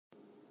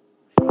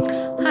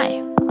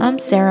Hi, I'm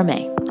Sarah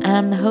May, and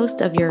I'm the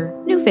host of your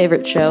new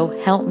favorite show,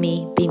 Help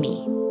Me Be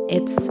Me.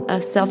 It's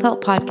a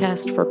self-help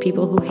podcast for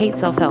people who hate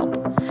self-help.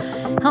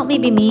 Help Me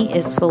Be Me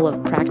is full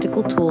of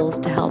practical tools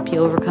to help you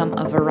overcome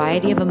a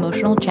variety of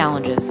emotional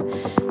challenges,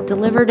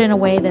 delivered in a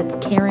way that's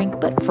caring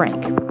but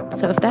frank.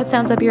 So if that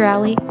sounds up your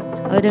alley,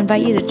 I would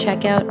invite you to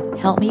check out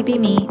Help Me Be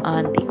Me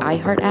on the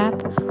iHeart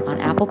app, on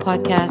Apple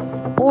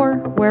Podcasts, or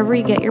wherever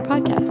you get your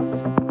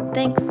podcasts.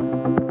 Thanks.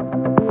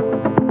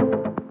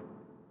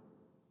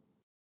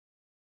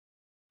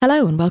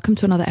 Hello and welcome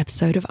to another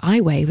episode of I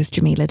Weigh with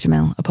Jamila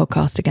Jamil, a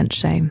podcast against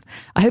shame.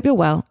 I hope you're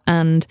well,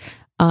 and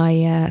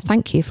I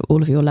thank you for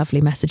all of your lovely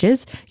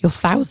messages, your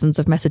thousands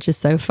of messages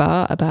so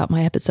far about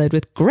my episode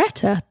with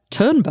Greta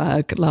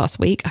Thunberg last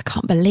week. I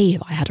can't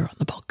believe I had her on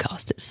the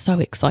podcast. It's so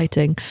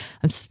exciting.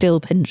 I'm still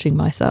pinching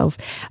myself.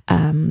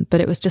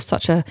 But it was just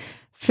such a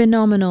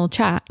phenomenal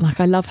chat. Like,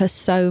 I love her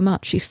so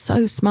much. She's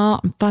so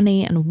smart and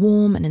funny and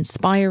warm and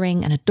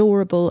inspiring and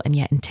adorable and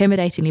yet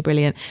intimidatingly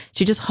brilliant.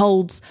 She just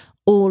holds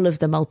all of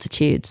the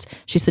multitudes.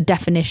 She's the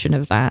definition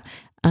of that.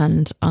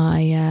 And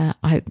I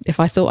if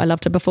I thought I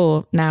loved her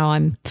before, now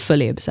I'm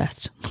fully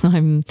obsessed.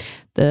 I'm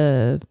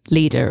the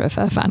leader of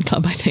her fan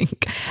club, I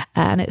think.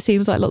 And it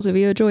seems like lots of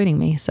you are joining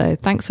me. So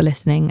thanks for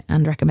listening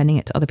and recommending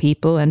it to other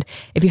people. And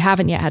if you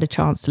haven't yet had a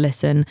chance to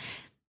listen,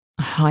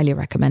 I highly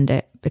recommend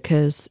it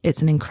because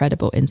it's an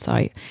incredible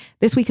insight.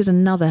 This week is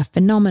another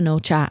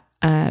phenomenal chat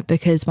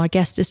because my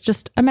guest is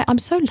just, I'm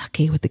so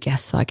lucky with the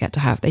guests I get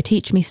to have. They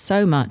teach me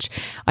so much.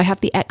 I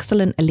have the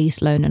excellent Elise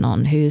Loehnen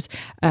on, who's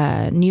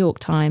a New York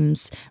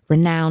Times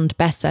renowned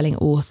best-selling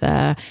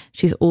author.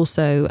 She's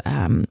also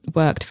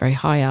worked very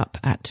high up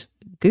at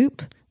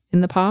Goop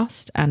in the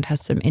past and has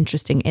some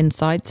interesting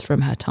insights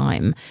from her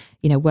time,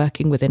 you know,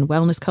 working within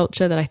wellness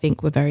culture that I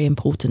think were very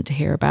important to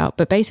hear about.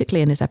 But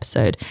basically in this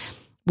episode,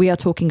 we are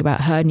talking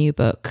about her new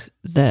book,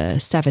 The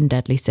 7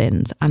 Deadly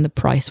Sins and the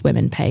Price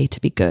Women Pay to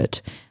Be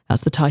Good.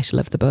 That's the title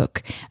of the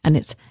book. And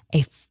it's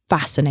a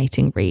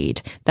fascinating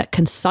read that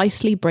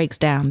concisely breaks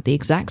down the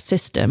exact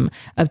system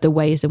of the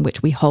ways in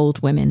which we hold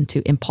women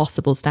to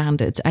impossible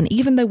standards. And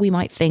even though we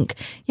might think,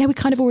 yeah, we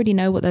kind of already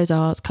know what those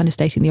are, it's kind of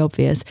stating the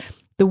obvious,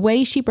 the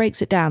way she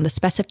breaks it down, the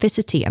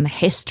specificity and the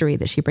history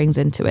that she brings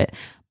into it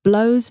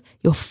blows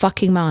your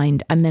fucking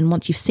mind. And then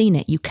once you've seen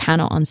it, you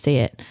cannot unsee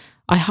it.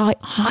 I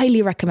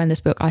highly recommend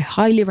this book. I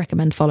highly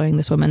recommend following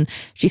this woman.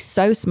 She's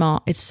so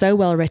smart. It's so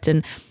well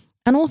written.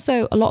 And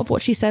also a lot of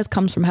what she says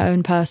comes from her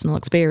own personal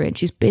experience.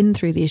 She's been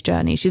through these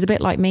journeys. She's a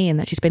bit like me in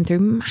that she's been through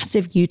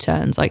massive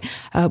U-turns, like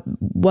her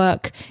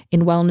work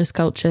in wellness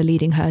culture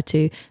leading her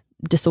to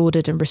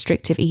disordered and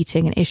restrictive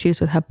eating and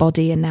issues with her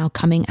body, and now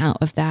coming out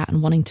of that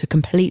and wanting to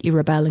completely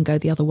rebel and go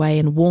the other way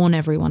and warn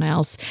everyone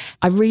else.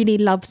 I really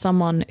love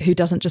someone who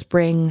doesn't just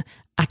bring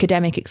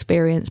academic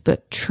experience,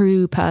 but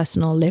true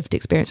personal lived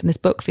experience. And this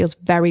book feels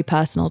very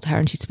personal to her,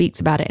 and she speaks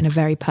about it in a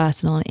very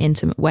personal and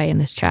intimate way in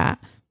this chat.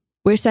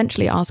 We're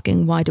essentially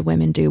asking, why do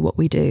women do what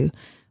we do?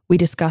 We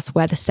discuss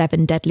where the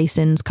 7 deadly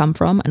sins come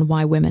from and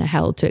why women are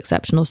held to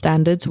exceptional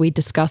standards. We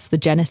discuss the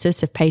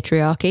genesis of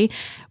patriarchy,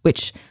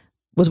 which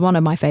was one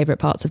of my favourite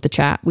parts of the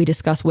chat. We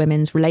discuss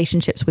women's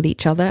relationships with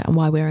each other and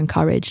why we're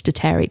encouraged to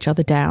tear each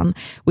other down.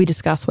 We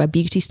discuss where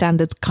beauty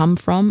standards come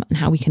from and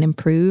how we can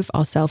improve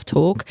our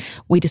self-talk.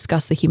 We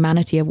discuss the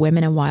humanity of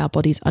women and why our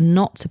bodies are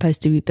not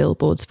supposed to be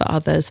billboards for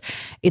others.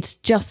 It's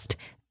just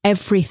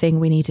everything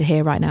we need to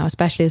hear right now,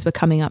 especially as we're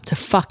coming up to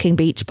fucking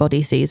beach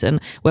body season,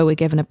 where we're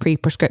given a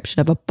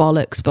pre-prescription of a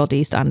bollocks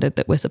body standard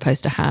that we're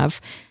supposed to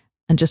have.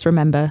 And just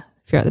remember,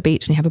 if you're at the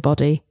beach and you have a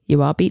body,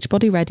 you are beach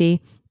body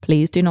ready.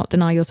 Please do not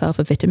deny yourself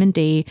of vitamin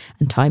D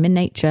and time in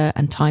nature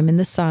and time in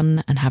the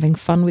sun and having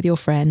fun with your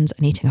friends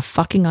and eating a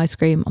fucking ice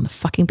cream on the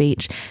fucking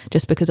beach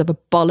just because of a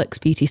bollocks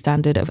beauty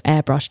standard of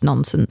airbrushed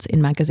nonsense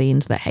in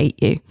magazines that hate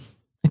you.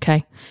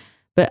 Okay.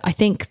 But I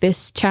think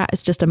this chat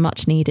is just a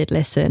much needed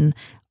listen.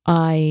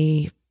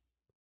 I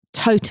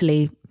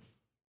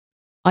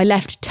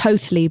left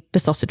totally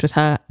besotted with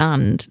her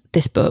and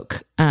this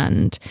book,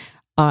 and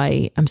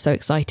I am so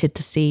excited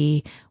to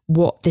see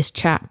what this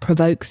chat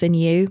provokes in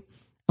you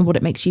and what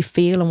it makes you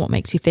feel and what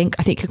makes you think.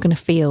 I think you're going to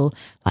feel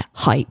like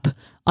hype.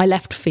 I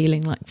left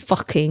feeling like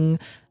fucking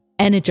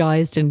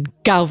energized and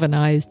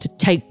galvanized to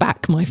take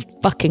back my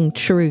fucking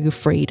true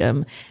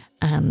freedom.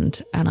 And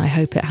I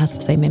hope it has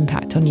the same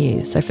impact on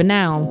you. So for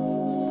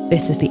now,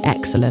 this is the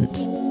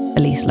excellent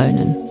Elise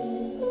Loehnen.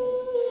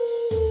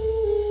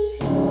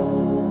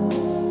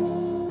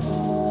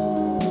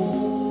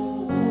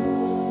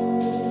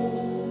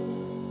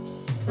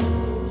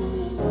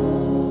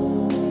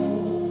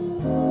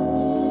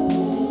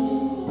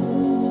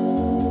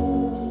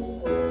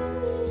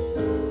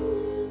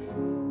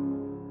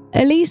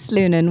 Elise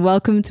Loehnen,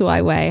 welcome to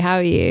I Weigh. How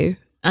are you?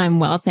 I'm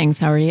well, thanks.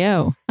 How are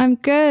you? I'm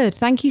good.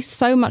 Thank you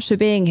so much for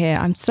being here.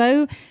 I'm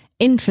so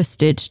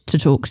interested to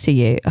talk to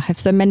you. I have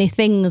so many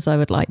things I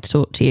would like to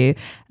talk to you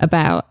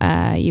about.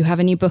 You have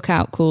a new book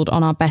out called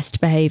On Our Best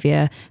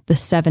Behaviour, The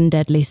 7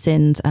 Deadly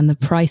Sins and the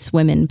Price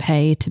Women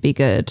Pay to Be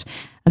Good.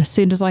 And as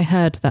soon as I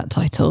heard that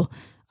title,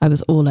 I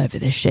was all over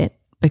this shit,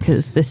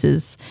 because this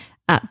is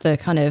at the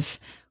kind of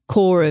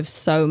core of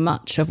so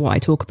much of what I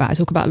talk about. I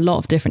talk about a lot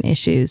of different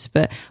issues,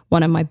 but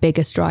one of my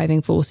biggest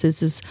driving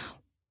forces is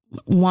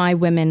why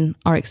women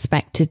are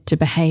expected to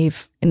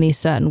behave in these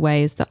certain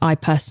ways that I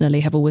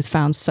personally have always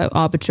found so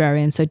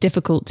arbitrary and so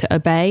difficult to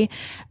obey.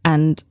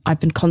 And I've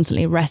been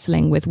constantly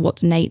wrestling with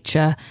what's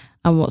nature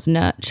and what's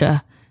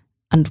nurture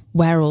and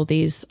where all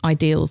these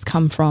ideals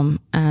come from.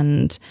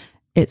 And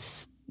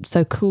it's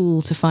so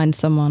cool to find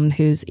someone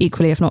who's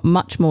equally, if not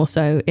much more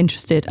so,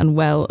 interested and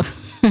well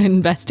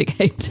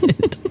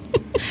investigated.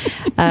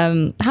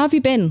 How have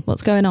you been?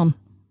 What's going on?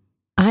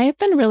 I've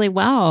been really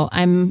well.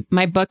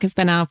 My book has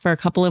been out for a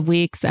couple of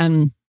weeks,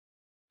 and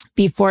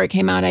before it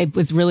came out, I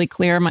was really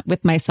clear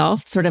with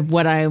myself, sort of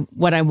what I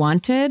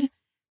wanted,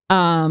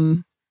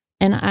 and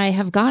I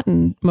have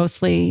gotten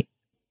mostly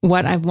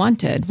what I've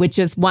wanted, which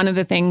is one of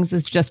the things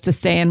is just to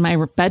stay in my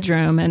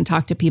bedroom and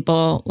talk to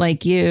people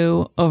like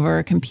you over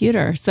a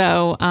computer.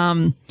 So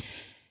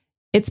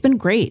it's been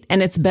great,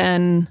 and it's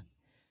been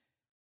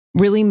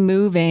really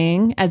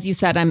moving. As you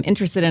said, I'm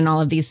interested in all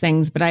of these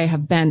things, but I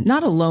have been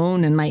not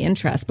alone in my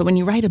interest. But when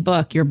you write a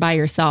book, you're by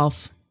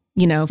yourself,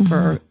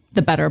 for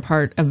the better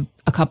part of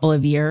a couple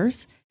of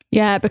years.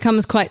 Yeah, it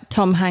becomes quite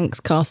Tom Hanks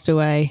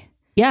Castaway.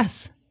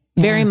 Yes,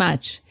 very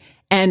much.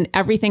 And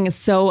everything is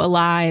so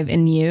alive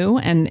in you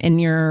and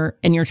you're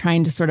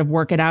trying to sort of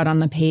work it out on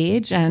the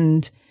page.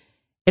 And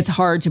it's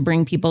hard to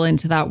bring people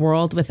into that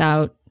world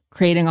without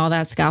creating all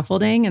that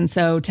scaffolding. And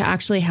so to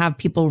actually have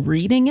people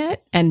reading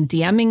it and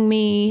DMing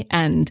me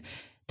and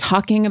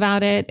talking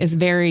about it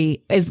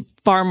is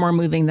far more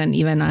moving than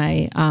even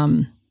I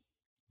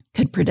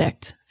could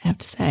predict, I have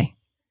to say.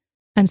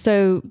 And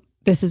so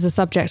this is a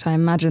subject I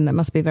imagine that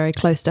must be very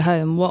close to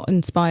home. What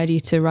inspired you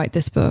to write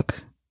this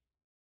book?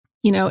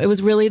 It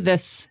was really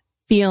this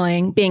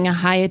feeling, being a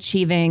high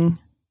achieving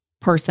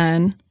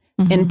person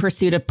in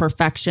pursuit of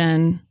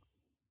perfection,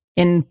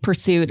 in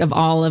pursuit of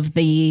all of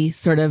the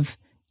sort of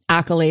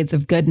accolades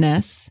of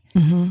goodness,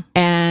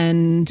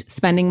 and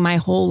spending my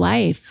whole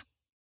life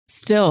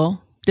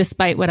still,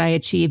 despite what I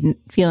achieved,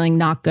 feeling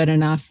not good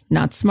enough,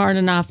 not smart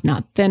enough,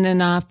 not thin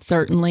enough,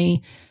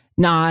 certainly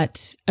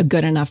not a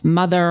good enough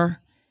mother.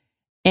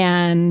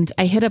 And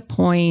I hit a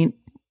point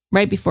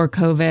right before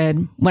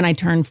COVID when I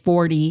turned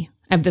 40.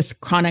 I have this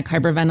chronic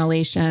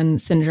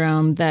hyperventilation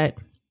syndrome that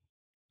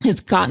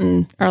has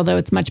gotten, although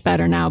it's much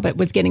better now, but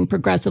was getting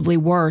progressively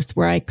worse,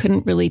 where I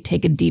couldn't really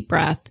take a deep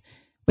breath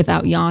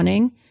without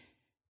yawning.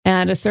 And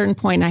at a certain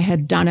point, I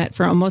had done it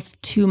for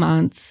almost 2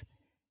 months,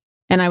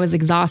 and I was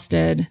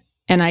exhausted,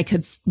 and I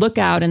could look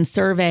out and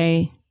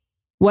survey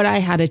what I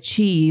had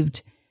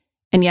achieved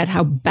and yet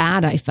how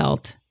bad I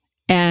felt.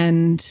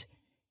 And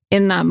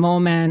in that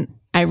moment,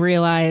 I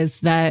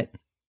realized that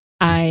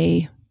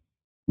I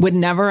would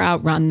never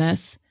outrun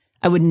this.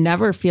 I would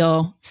never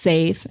feel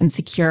safe and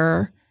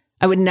secure.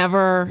 I would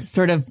never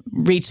sort of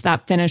reach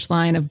that finish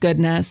line of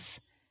goodness,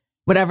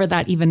 whatever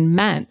that even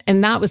meant.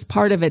 And that was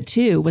part of it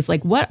too, was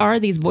like, what are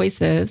these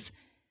voices?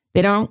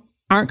 They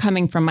aren't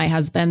coming from my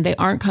husband. They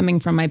aren't coming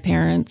from my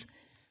parents.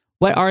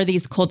 What are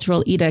these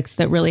cultural edicts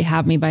that really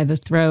have me by the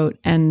throat?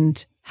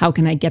 And how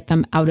can I get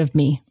them out of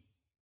me?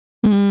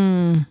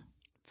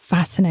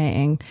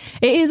 Fascinating.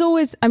 It is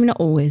always, I mean, not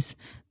always,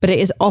 but it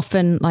is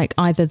often like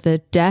either the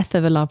death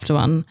of a loved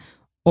one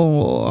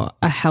or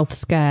a health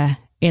scare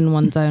in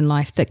one's own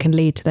life that can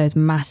lead to those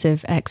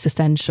massive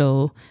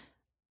existential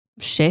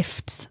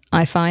shifts.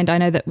 I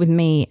know that with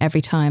me,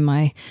 every time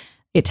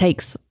it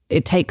takes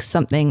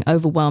something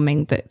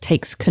overwhelming that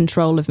takes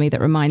control of me, that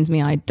reminds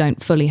me I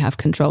don't fully have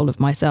control of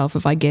myself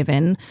if I give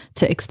in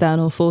to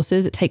external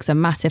forces. It takes a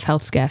massive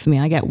health scare for me.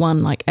 I get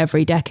one like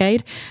every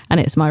decade, and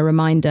it's my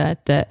reminder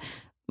that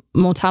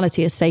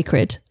mortality is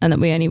sacred and that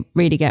we only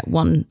really get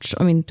one.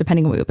 I mean,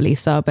 depending on what your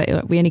beliefs are,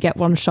 but we only get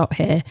one shot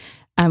here,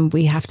 and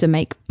we have to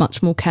make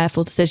much more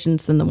careful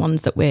decisions than the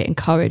ones that we're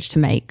encouraged to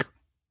make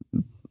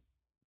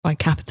by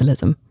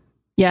capitalism.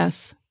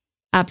 Yes,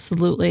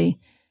 absolutely.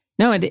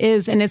 No, it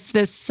is. And it's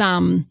this,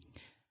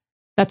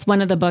 that's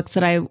one of the books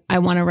that I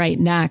want to write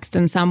next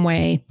in some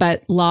way.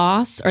 But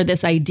loss, or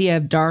this idea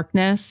of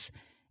darkness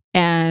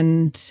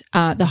and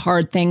the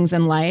hard things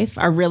in life,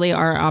 are really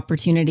our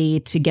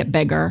opportunity to get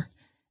bigger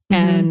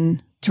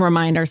and to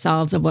remind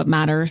ourselves of what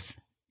matters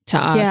to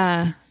us.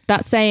 Yeah.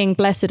 That saying,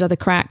 blessed are the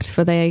cracked,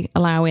 for they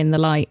allow in the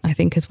light, I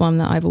think is one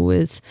that I've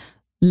always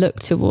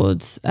looked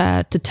towards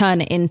to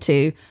turn it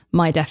into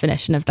my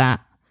definition of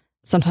that.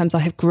 Sometimes I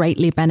have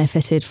greatly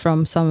benefited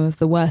from some of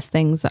the worst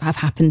things that have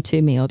happened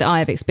to me or that I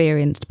have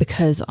experienced,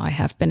 because I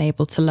have been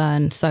able to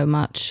learn so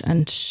much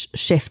and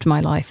shift my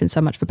life in so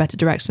much of a better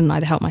direction, and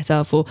either help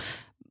myself or,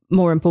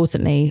 more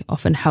importantly,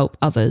 often help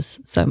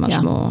others so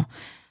much more.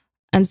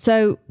 And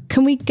so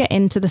can we get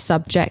into the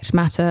subject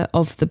matter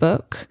of the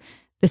book?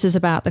 This is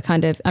about the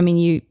kind of, I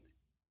mean,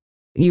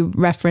 you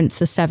reference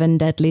the 7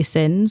 deadly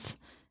sins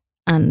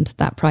and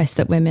that price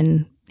that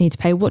women need to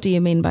pay. What do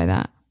you mean by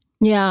that?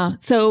 Yeah.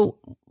 So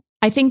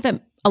I think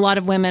that a lot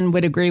of women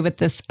would agree with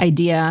this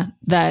idea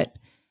that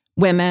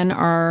women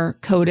are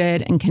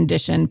coded and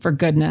conditioned for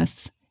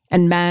goodness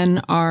And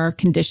men are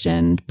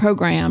conditioned,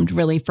 programmed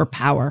really for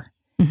power.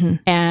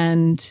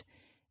 And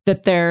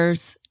that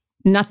there's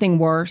nothing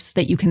worse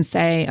that you can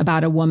say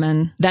about a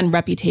woman than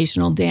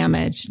reputational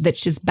damage, that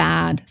she's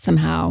bad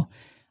somehow,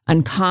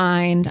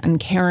 unkind,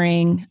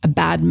 uncaring, a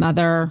bad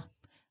mother,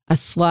 a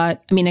slut.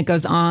 I mean, it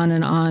goes on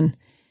and on.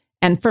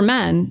 And for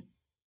men,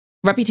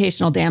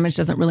 reputational damage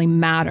doesn't really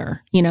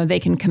matter. You know, they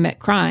can commit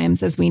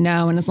crimes, as we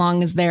know, and as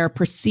long as they're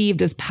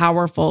perceived as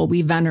powerful,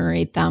 we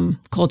venerate them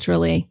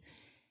culturally.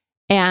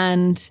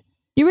 And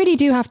you really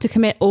do have to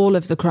commit all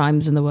of the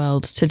crimes in the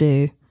world to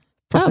do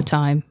proper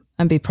time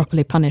and be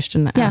properly punished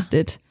and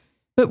ousted.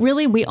 But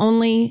really, we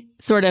only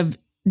sort of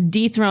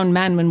dethrone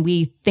men when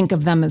we think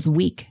of them as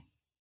weak.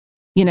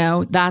 You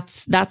know,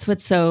 that's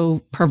what's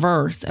so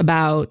perverse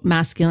about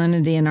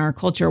masculinity in our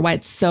culture, why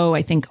it's so,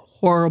 I think,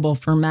 horrible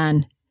for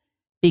men,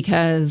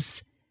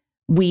 because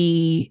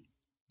it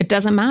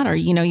doesn't matter.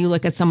 You know, you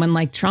look at someone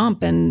like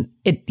Trump and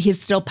he's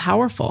still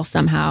powerful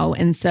somehow.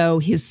 And so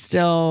he's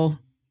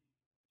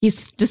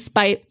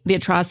despite the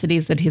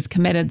atrocities that he's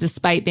committed,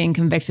 despite being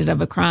convicted of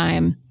a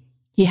crime,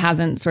 he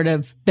hasn't sort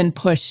of been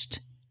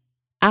pushed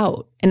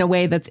out in a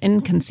way that's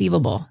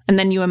inconceivable. And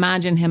then you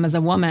imagine him as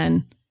a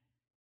woman,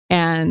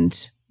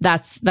 and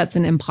that's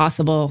an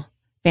impossible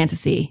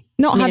fantasy.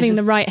 Not having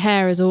the right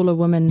hair is all a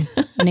woman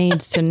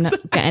needs to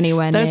get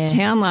anywhere near. Those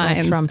tan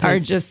lines Trump are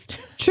is. just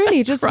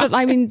truly just, but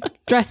I mean,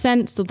 dress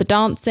sense or the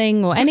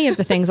dancing or any of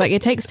the things, like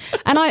it takes,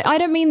 and I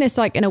don't mean this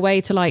like in a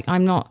way to like,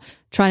 I'm not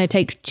trying to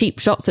take cheap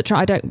shots at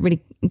Trump. I don't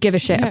really give a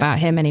shit about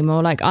him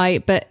anymore.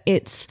 But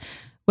it's,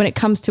 when it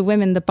comes to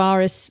women, the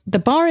bar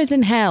is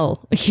in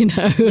hell, you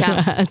know,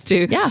 as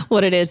to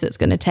what it is that's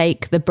going to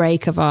take the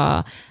break of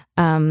our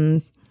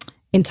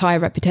entire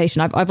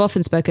reputation. I've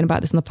often spoken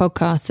about this on the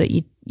podcast, that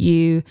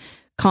you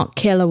can't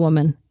kill a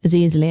woman as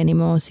easily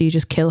anymore. So you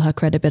just kill her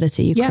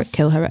credibility. You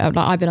kill her. Like,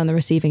 I've been on the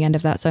receiving end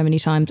of that so many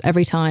times.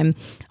 Every time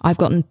I've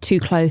gotten too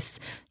close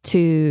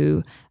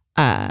to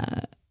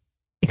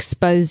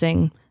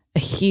exposing a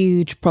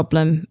huge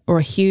problem or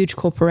a huge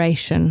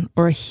corporation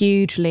or a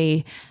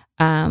hugely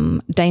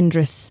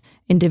dangerous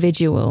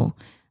individual,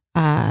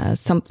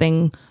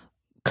 something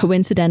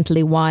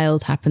coincidentally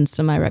wild happens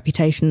to my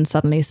reputation.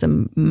 Suddenly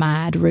some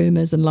mad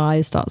rumors and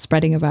lies start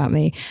spreading about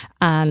me,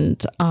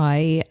 and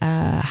I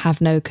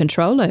have no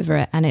control over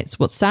it. And it's,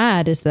 what's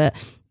sad is that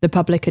the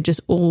public are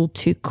just all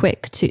too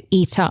quick to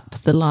eat up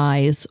the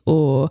lies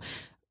or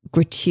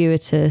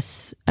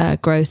gratuitous,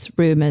 gross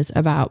rumors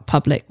about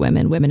public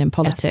women in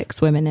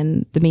politics, women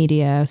in the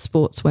media,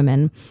 sports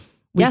women.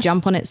 We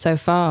jump on it so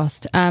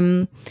fast.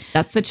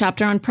 That's the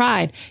chapter on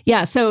pride.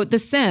 Yeah. So the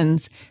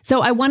sins.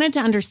 So I wanted to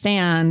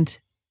understand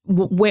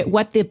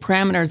what the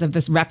parameters of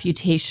this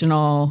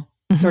reputational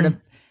sort of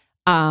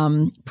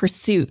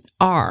pursuit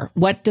are.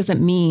 What does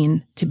it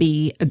mean to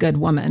be a good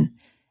woman?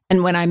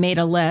 And when I made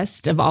a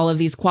list of all of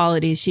these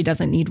qualities, she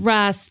doesn't need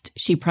rest.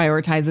 She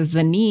prioritizes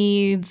the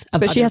needs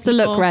of But she has people.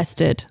 to look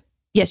rested.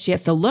 Yes, she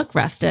has to look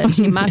rested.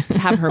 She must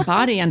have her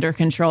body under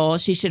control.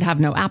 She should have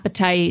no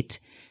appetite.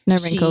 No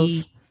wrinkles.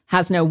 She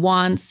has no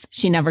wants.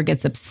 She never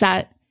gets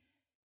upset.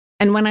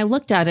 And when I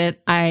looked at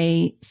it,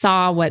 I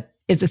saw what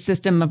is a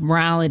system of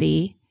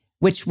morality,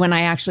 which when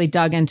I actually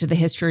dug into the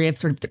history of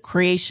sort of the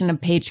creation of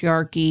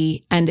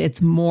patriarchy and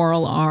its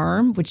moral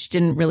arm, which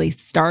didn't really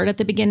start at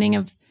the beginning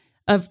of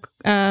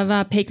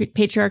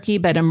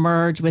patriarchy, but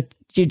emerged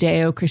with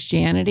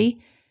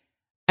Judeo-Christianity,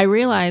 I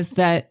realized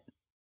that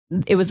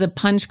it was a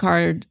punch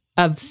card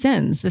of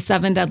sins, the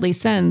 7 deadly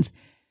sins.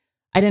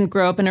 I didn't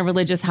grow up in a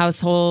religious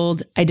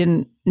household. I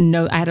didn't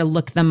know, I had to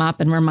look them up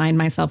and remind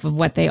myself of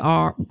what they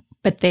are,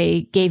 but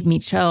they gave me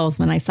chills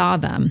when I saw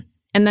them.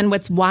 And then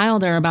what's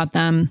wilder about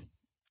them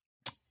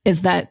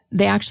is that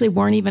they actually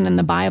weren't even in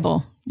the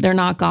Bible. They're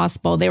not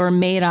gospel. They were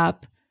made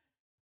up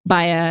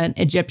by an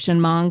Egyptian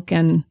monk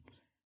in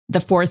the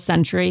 4th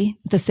century,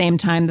 at the same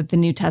time that the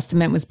New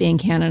Testament was being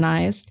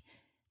canonized.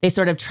 They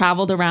sort of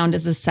traveled around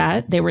as a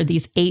set. They were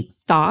these 8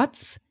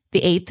 thoughts, the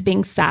 8th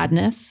being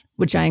sadness,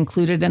 which I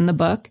included in the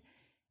book.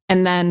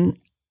 And then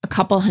a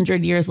couple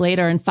hundred years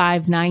later, in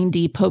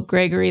 590, Pope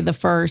Gregory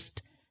I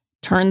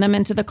turned them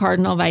into the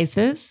cardinal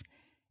vices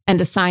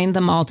and assigned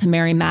them all to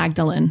Mary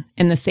Magdalene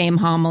in the same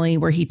homily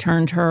where he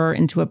turned her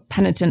into a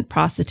penitent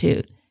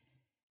prostitute.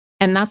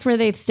 And that's where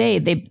they've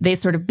stayed. They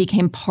sort of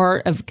became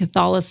part of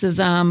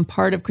Catholicism,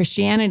 part of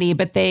Christianity,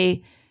 but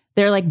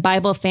they're like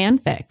Bible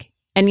fanfic.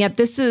 And yet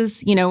this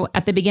is, you know,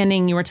 at the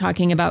beginning you were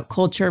talking about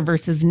culture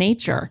versus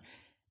nature.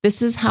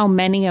 This is how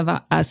many of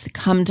us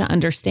come to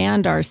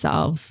understand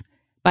ourselves,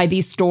 by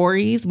these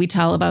stories we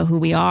tell about who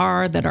we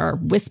are that are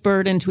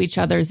whispered into each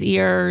other's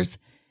ears,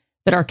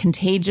 that are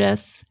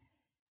contagious.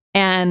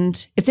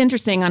 And it's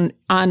interesting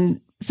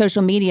on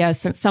social media,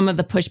 so some of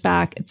the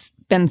pushback, it's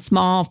been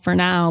small for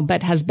now,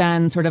 but has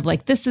been sort of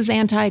like, this is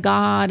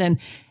anti-God and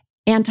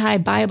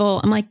anti-Bible.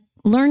 I'm like,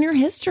 learn your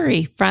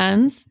history,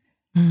 friends.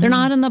 Mm-hmm. They're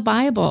not in the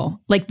Bible.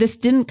 Like, this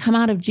didn't come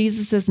out of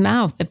Jesus's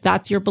mouth, if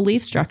that's your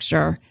belief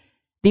structure.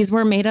 These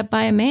were made up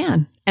by a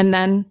man and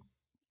then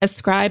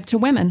ascribed to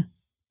women.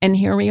 And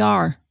here we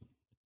are.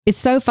 is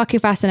so fucking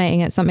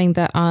fascinating. It's something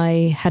that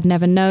I had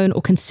never known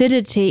or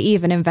considered to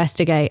even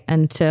investigate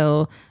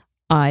until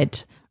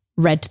I'd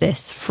read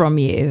this from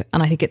you.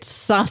 And I think it's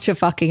such a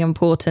fucking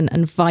important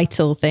and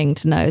vital thing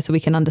to know so we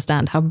can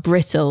understand how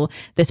brittle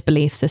this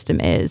belief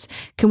system is.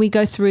 Can we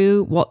go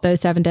through what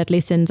those 7 deadly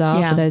sins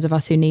are for those of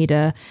us who need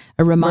a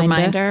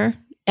reminder?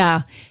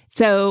 Yeah.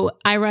 So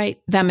I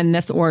write them in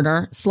this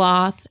order: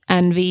 sloth,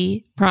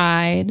 envy,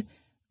 pride,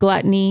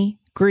 gluttony,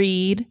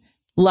 greed,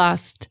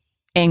 lust,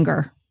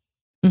 anger.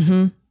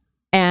 Mm-hmm.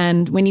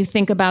 And when you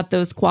think about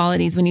those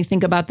qualities, when you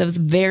think about those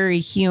very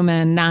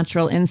human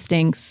natural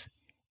instincts,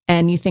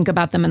 and you think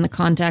about them in the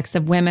context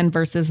of women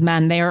versus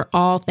men, they are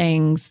all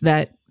things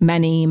that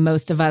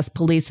most of us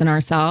police in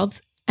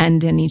ourselves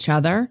and in each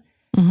other.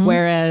 Mm-hmm.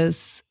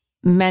 Whereas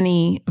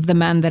many of the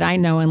men that I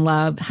know and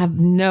love have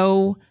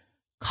no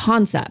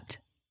concept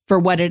for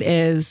what it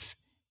is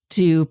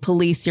to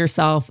police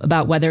yourself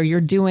about whether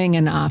you're doing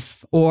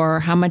enough or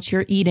how much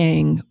you're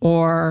eating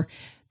or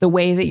the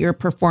way that you're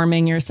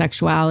performing your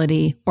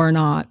sexuality or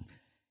not.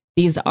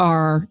 These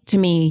are, to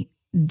me,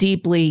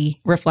 deeply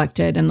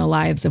reflected in the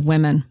lives of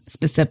women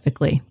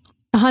specifically.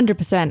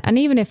 100%. And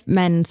even if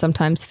men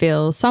sometimes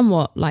feel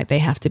somewhat like they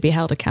have to be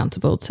held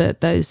accountable to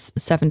those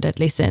 7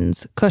 deadly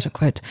sins, quote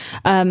unquote,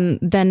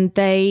 then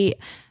they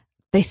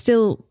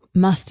still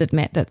must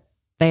admit that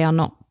they are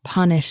not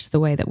punished the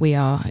way that we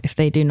are if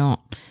they do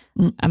not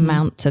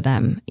amount to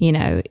them. You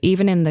know,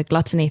 even in the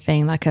gluttony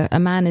thing, like a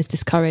man is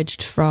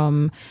discouraged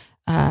from,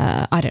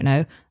 I don't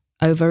know,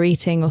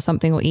 overeating or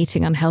something, or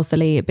eating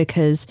unhealthily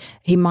because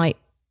it might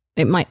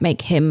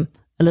make him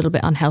a little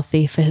bit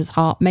unhealthy for his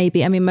heart,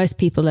 maybe. I mean, most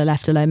people are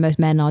left alone. Most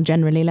men are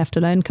generally left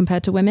alone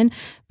compared to women.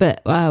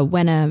 But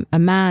when a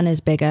man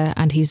is bigger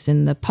and he's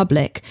in the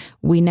public,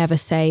 we never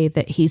say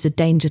that he's a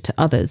danger to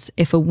others.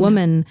 If a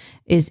woman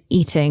is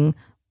eating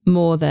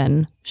more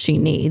than she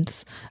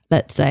needs,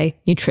 let's say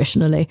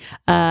nutritionally,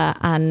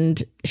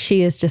 and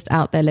she is just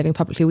out there living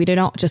publicly, we do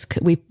not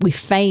just, we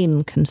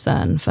feign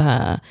concern for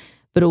her,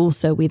 but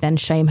also we then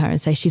shame her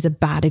and say she's a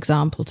bad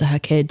example to her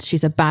kids.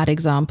 She's a bad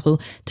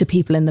example to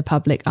people in the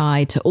public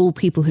eye, to all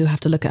people who have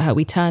to look at her.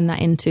 We turn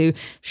that into,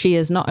 she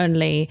is not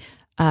only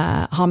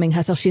harming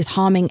herself, she's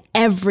harming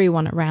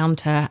everyone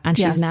around her. And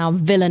she's now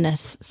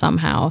villainous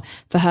somehow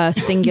for her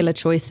singular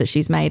choice that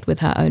she's made with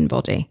her own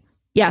body.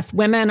 Yes,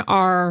 women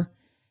are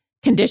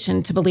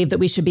conditioned to believe that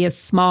we should be as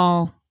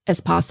small as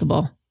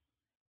possible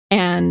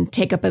and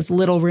take up as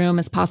little room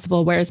as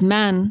possible, whereas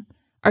men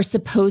are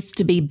supposed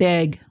to be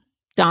big,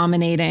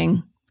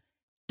 dominating,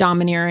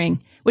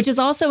 domineering, which is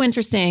also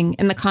interesting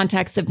in the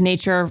context of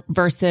nature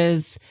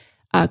versus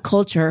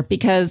culture.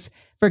 Because,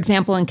 for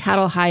example, in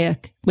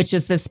Catalhayek, which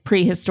is this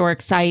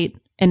prehistoric site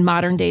in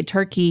modern day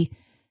Turkey,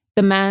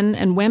 the men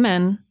and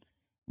women,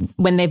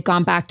 when they've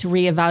gone back to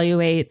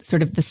reevaluate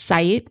sort of the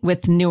site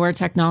with newer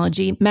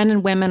technology, men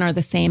and women are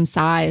the same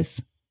size,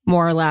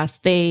 more or less.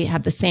 They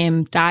have the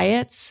same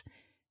diets.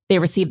 They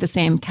receive the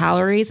same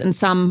calories. In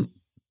some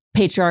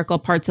patriarchal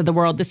parts of the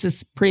world, this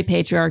is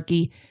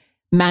pre-patriarchy,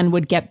 men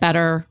would get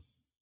better,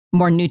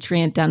 more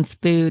nutrient-dense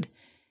food.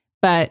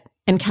 But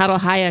in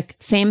Catalhayek,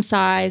 same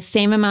size,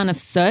 same amount of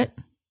soot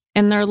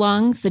in their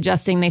lungs,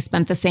 suggesting they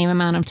spent the same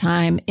amount of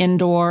time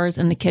indoors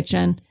in the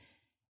kitchen.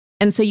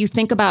 And so you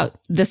think about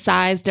the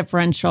size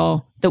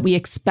differential that we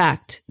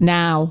expect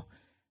now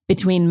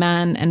between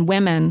men and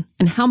women,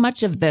 and how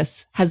much of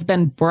this has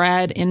been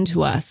bred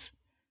into us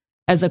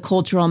as a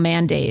cultural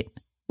mandate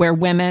where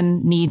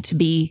women need to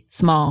be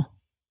small.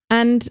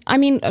 And I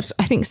mean, I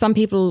think some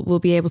people will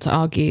be able to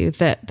argue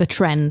that the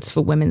trends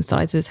for women's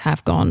sizes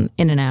have gone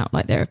in and out.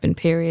 Like there have been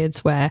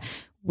periods where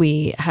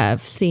we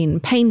have seen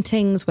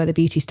paintings where the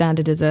beauty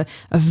standard is a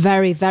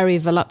very, very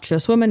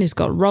voluptuous woman who's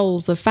got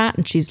rolls of fat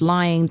and she's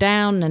lying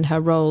down and her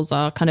rolls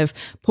are kind of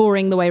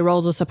pouring the way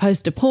rolls are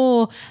supposed to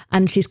pour,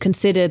 and she's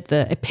considered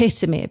the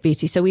epitome of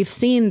beauty. So we've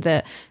seen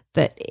that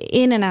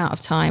in and out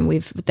of time,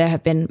 there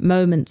have been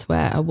moments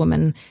where a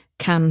woman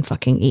can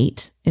fucking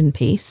eat in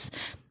peace.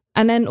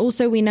 And then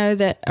also we know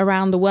that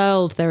around the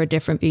world, there are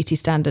different beauty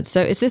standards.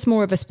 So is this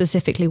more of a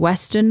specifically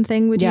Western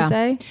thing, would you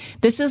say?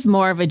 This is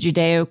more of a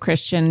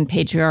Judeo-Christian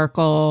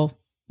patriarchal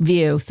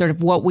view, sort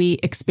of what we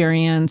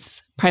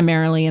experience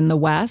primarily in the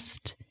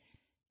West.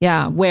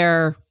 Yeah,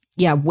 where,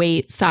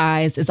 weight,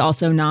 size is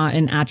also not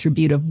an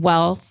attribute of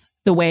wealth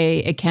the way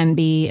it can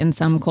be in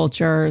some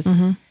cultures.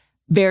 Mm-hmm.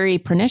 Very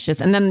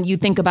pernicious. And then you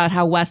think about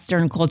how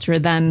Western culture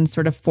then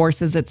sort of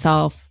forces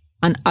itself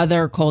on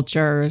other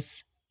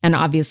cultures, and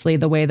obviously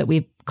the way that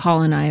we've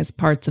colonized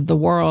parts of the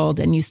world,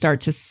 and you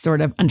start to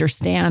sort of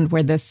understand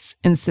where this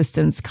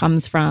insistence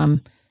comes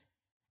from.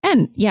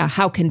 And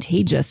how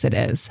contagious it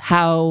is.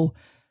 How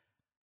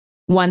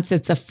once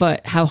it's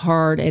afoot, how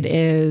hard it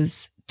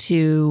is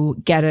to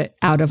get it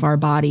out of our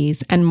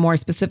bodies, and more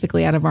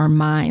specifically out of our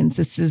minds.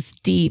 This is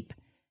deep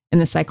in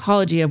the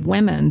psychology of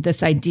women,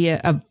 this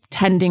idea of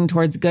tending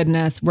towards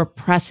goodness,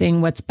 repressing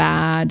what's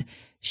bad,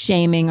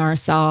 shaming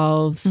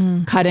ourselves,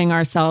 cutting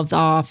ourselves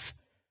off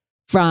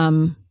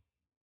from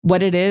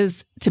what it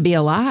is to be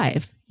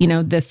alive. You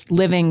know, this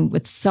living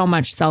with so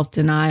much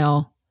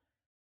self-denial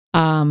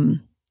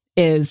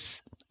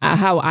is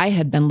how I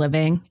had been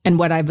living and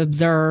what I've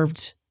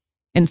observed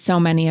in so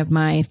many of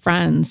my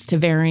friends to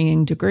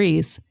varying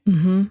degrees.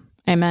 Mm-hmm.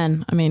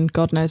 Amen. I mean,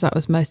 God knows that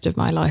was most of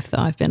my life that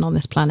I've been on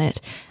this planet.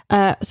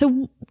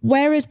 So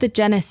where is the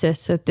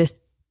genesis of this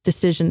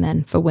decision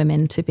then for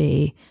women to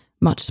be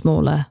much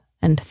smaller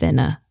and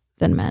thinner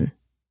than men?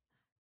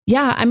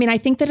 Yeah, I mean, I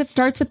think that it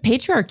starts with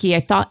patriarchy.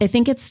 I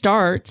think it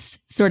starts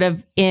sort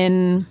of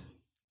and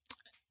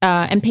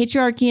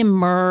patriarchy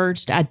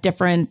emerged at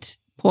different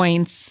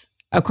points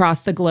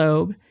across the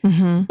globe,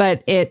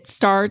 but it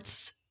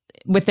starts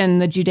within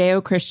the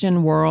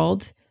Judeo-Christian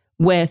world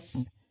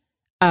with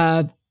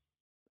a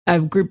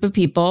group of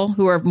people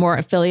who are more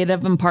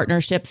affiliative and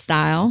partnership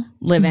style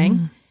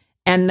living,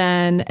 and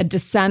then a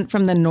descent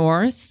from the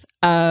north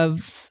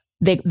of,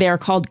 they're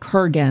called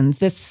Kurgans.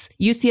 This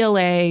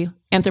UCLA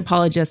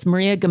anthropologist,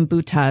 Maria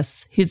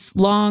Gimbutas, who's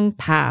long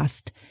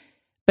passed,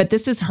 but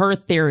this is her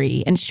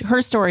theory. And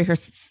her story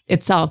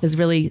itself is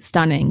really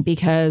stunning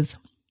because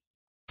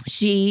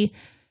she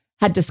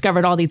had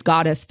discovered all these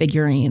goddess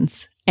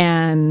figurines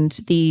and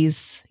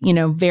these,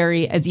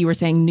 very, as you were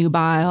saying,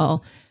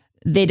 nubile.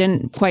 They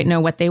didn't quite know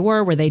what they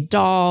were. Were they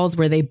dolls?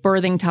 Were they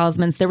birthing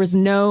talismans? There was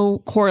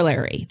no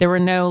corollary. There were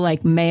no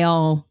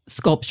male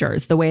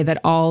sculptures, the way that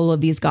all of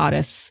these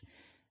goddess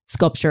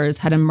sculptures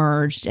had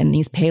emerged in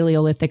these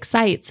Paleolithic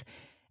sites.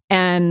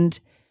 And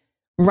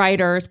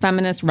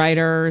feminist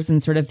writers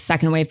and sort of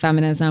second wave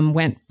feminism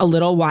went a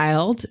little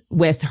wild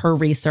with her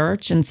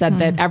research and said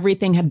that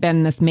everything had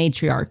been this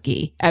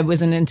matriarchy. It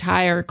was an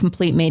entire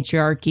complete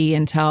matriarchy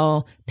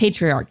until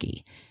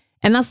patriarchy.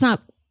 And that's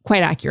not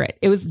quite accurate.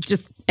 It was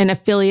just an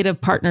affiliative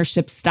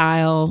partnership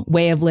style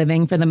way of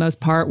living for the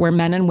most part, where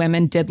men and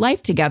women did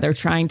life together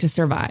trying to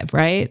survive,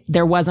 right?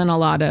 There wasn't a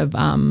lot of,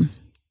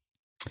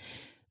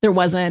 there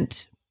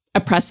wasn't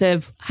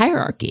oppressive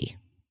hierarchy.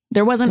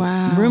 There wasn't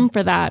room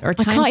for that or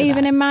time for that. I can't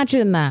even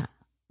imagine that.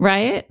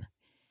 Right?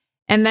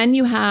 And then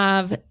you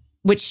have,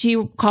 which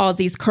she calls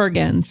these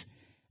Kurgans,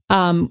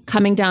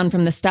 coming down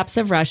from the steppes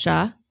of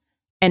Russia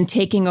and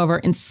taking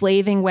over,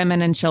 enslaving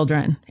women and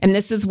children. And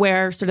this is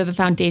where sort of the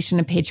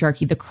foundation of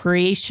patriarchy, the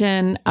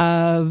creation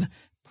of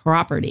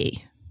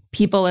property,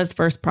 people as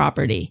first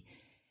property.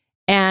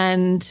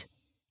 And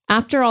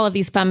after all of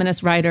these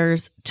feminist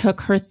writers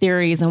took her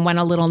theories and went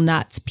a little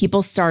nuts,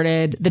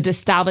 the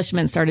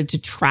establishment started to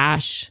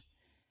trash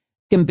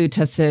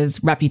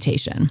Gimbutas's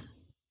reputation.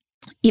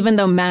 Even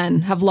though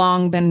men have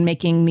long been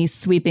making these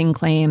sweeping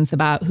claims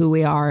about who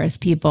we are as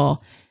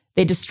people,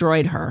 they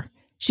destroyed her.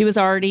 She was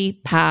already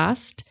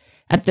passed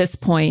at this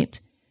point.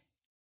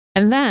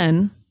 And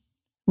then,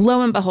 lo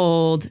and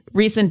behold,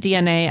 recent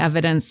DNA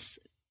evidence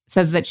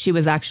says that she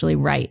was actually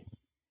right.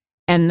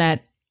 And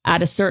that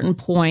at a certain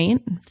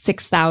point,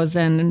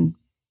 6,000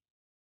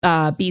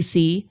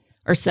 BC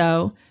or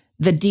so,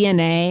 the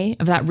DNA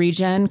of that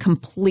region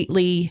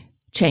completely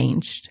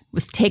changed,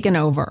 was taken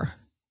over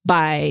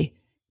by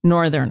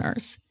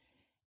Northerners.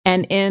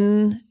 And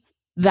in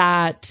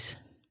that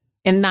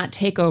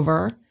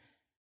takeover,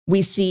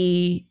 we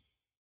see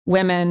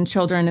women,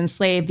 children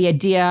enslaved, the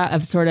idea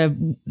of sort of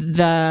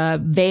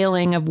the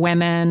veiling of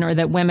women, or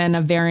that women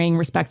of varying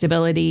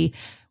respectability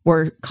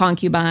were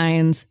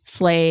concubines,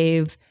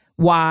 slaves,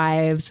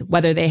 wives,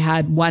 whether they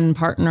had one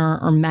partner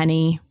or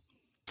many,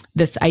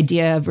 this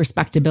idea of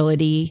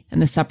respectability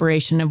and the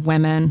separation of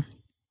women.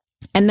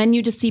 And then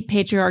you just see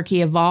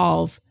patriarchy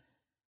evolve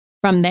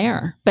from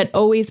there, but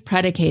always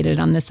predicated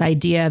on this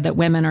idea that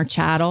women are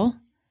chattel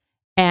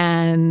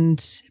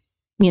and,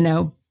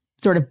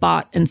 sort of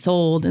bought and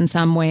sold in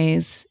some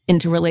ways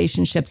into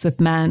relationships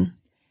with men.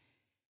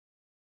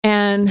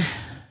 And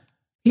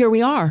here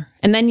we are.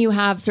 And then you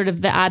have sort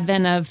of the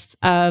advent of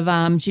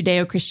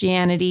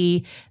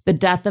Judeo-Christianity, the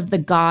death of the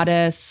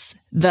goddess,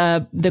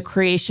 the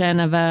creation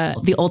of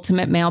the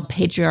ultimate male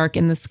patriarch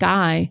in the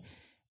sky.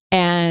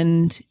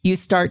 And you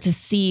start to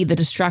see the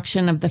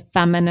destruction of the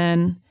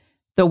feminine,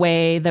 the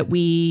way that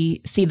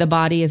we see the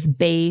body as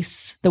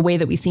base, the way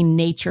that we see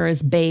nature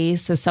as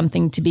base, as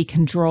something to be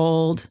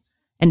controlled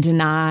and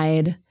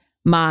denied,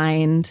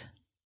 mined.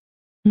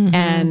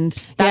 And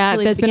that's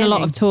really there's been a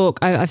lot of talk.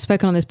 I've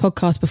spoken on this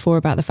podcast before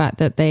about the fact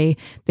that they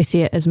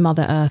see it as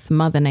Mother Earth,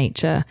 Mother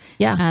Nature.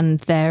 Yeah. And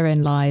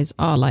therein lies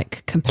our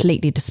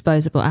completely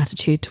disposable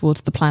attitude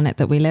towards the planet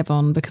that we live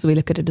on, because we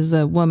look at it as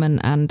a woman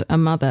and a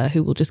mother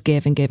who will just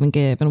give and give and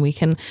give, and we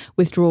can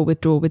withdraw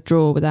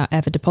without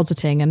ever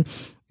depositing. And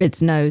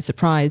it's no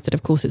surprise that,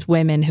 of course, it's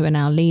women who are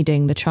now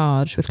leading the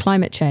charge with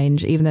climate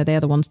change, even though they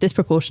are the ones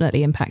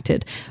disproportionately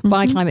impacted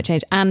by climate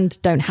change,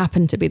 and don't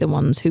happen to be the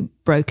ones who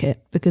broke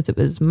it, because it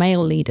was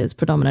male leaders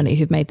predominantly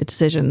who've made the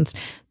decisions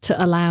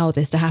to allow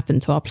this to happen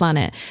to our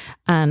planet.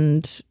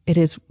 And it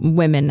is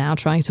women now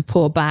trying to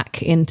pour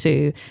back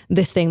into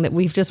this thing that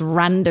we've just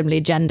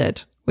randomly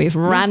gendered. We've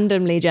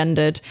randomly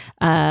gendered,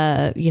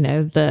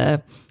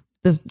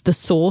 the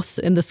source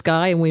in the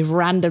sky, and we've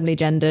randomly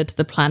gendered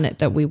the planet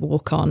that we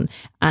walk on,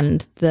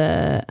 and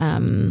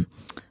the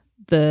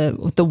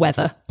the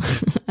weather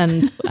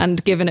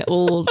and given it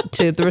all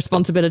to the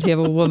responsibility of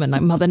a woman.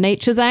 Like, Mother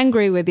Nature's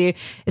angry with you.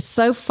 It's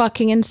so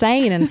fucking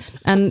insane.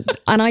 And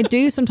I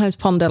do sometimes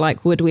ponder,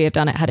 like, would we have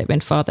done it had it been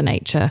Father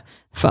Nature,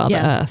 Father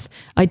Earth?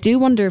 I do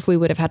wonder if we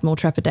would have had more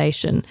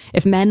trepidation,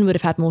 if men would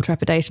have had more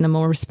trepidation and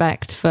more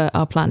respect for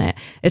our planet.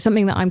 It's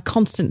something that I'm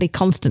constantly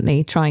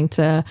trying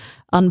to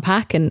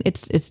unpack, and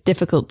it's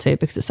difficult to,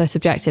 because it's so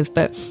subjective,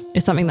 but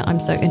it's something that I'm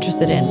so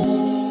interested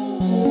in.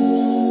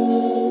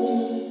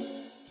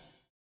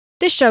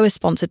 This show is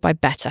sponsored by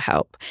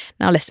BetterHelp.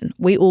 Now listen,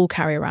 we all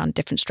carry around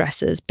different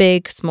stressors,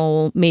 big,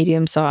 small,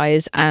 medium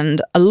size,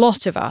 and a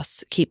lot of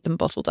us keep them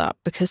bottled up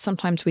because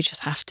sometimes we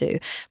just have to.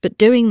 But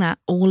doing that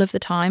all of the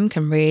time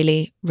can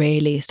really,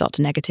 really start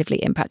to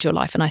negatively impact your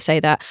life. And I say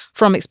that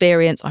from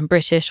experience. I'm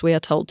British. We are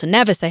told to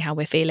never say how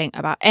we're feeling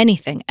about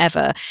anything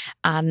ever.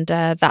 And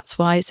that's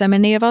why so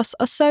many of us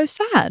are so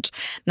sad.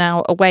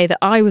 Now, a way that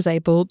I was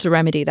able to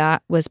remedy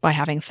that was by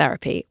having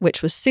therapy,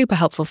 which was super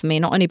helpful for me,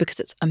 not only because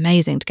it's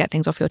amazing to get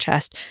things off your chest,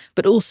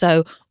 but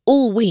also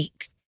all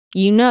week,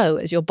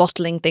 as you're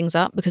bottling things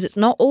up, because it's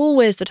not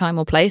always the time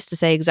or place to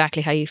say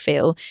exactly how you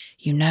feel,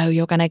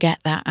 you're going to get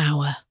that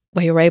hour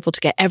where you're able to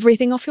get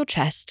everything off your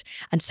chest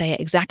and say it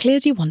exactly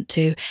as you want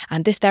to.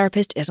 And this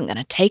therapist isn't going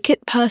to take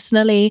it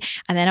personally,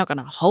 and they're not going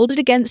to hold it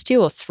against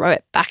you or throw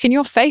it back in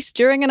your face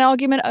during an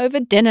argument over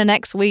dinner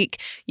next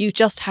week. You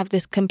just have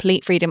this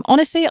complete freedom.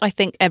 Honestly, I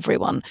think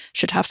everyone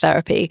should have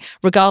therapy,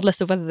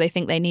 regardless of whether they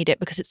think they need it,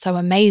 because it's so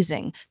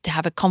amazing to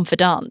have a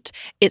confidant.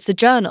 It's a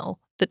journal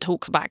that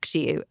talks back to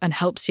you and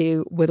helps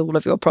you with all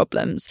of your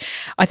problems.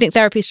 I think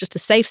therapy is just a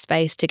safe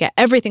space to get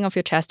everything off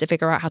your chest, to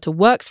figure out how to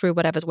work through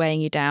whatever's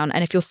weighing you down.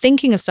 And if you're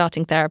thinking of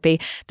starting therapy,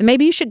 then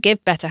maybe you should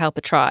give BetterHelp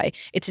a try.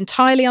 It's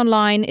entirely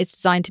online. It's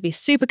designed to be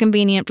super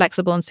convenient,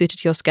 flexible, and suited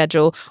to your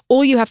schedule.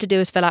 All you have to do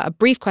is fill out a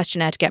brief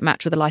questionnaire to get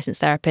matched with a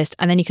licensed therapist,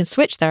 and then you can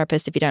switch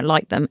therapists if you don't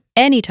like them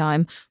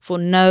anytime for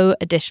no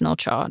additional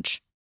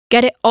charge.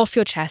 Get it off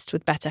your chest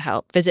with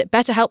BetterHelp. Visit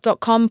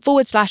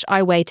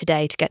betterhelp.com/iweigh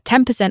today to get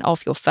 10%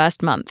 off your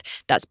first month.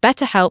 That's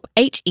BetterHelp,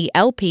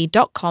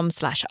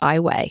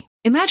 HELP.com/iweigh.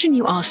 Imagine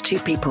you ask two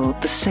people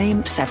the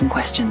same 7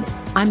 questions.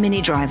 I'm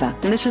Minnie Driver,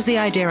 and this was the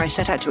idea I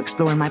set out to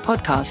explore in my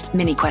podcast,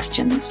 Minnie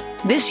Questions.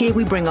 This year,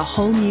 we bring a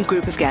whole new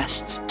group of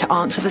guests to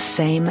answer the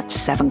same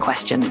 7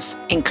 questions,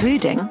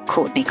 including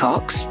Courtney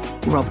Cox,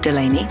 Rob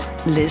Delaney,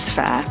 Liz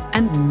Fair,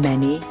 and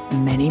many,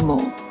 many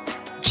more.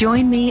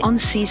 Join me on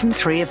Season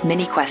 3 of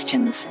Minnie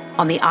Questions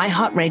on the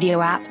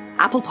iHeartRadio app,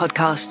 Apple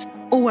Podcasts,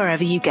 or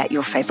wherever you get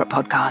your favorite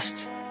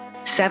podcasts.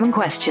 7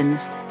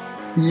 questions,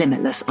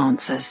 limitless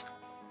answers.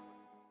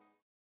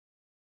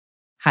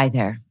 Hi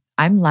there.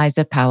 I'm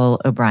Liza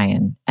Powell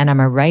O'Brien, and I'm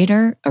a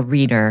writer, a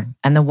reader,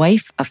 and the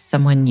wife of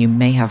someone you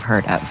may have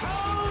heard of.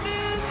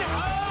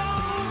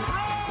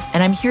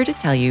 And I'm here to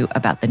tell you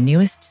about the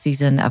newest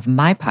season of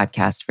my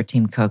podcast for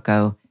Team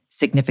Coco,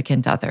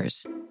 Significant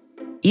Others.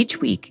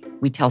 Each week,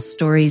 we tell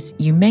stories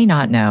you may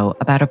not know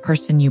about a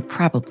person you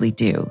probably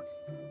do,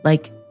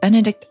 like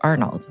Benedict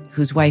Arnold,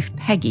 whose wife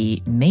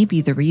Peggy may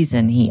be the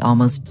reason he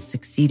almost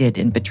succeeded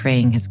in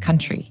betraying his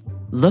country.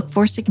 Look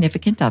for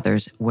Significant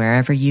Others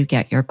wherever you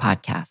get your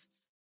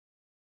podcasts.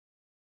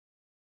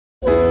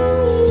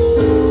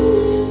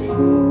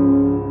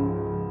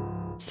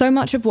 So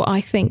much of what I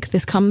think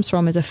this comes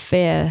from is a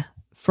fear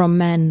from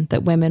men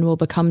that women will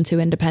become too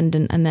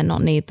independent and then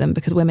not need them,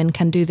 because women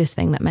can do this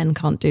thing that men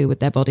can't do with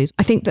their bodies.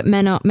 I think that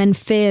men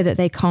fear that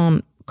they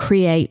can't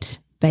create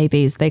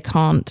babies, they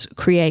can't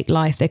create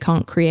life, they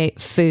can't create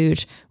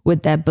food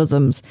with their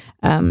bosoms.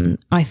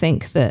 I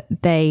think that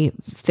they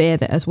fear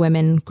that as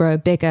women grow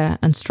bigger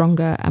and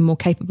stronger and more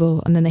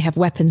capable, and then they have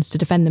weapons to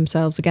defend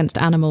themselves against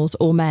animals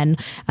or men,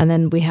 and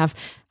then we have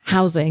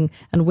housing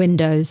and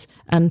windows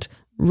and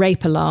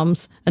rape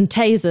alarms and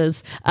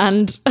tasers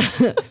and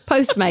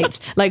Postmates,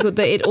 like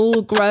it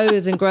all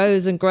grows and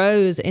grows and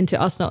grows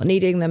into us not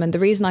needing them. And the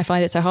reason I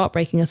find it so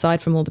heartbreaking,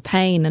 aside from all the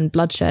pain and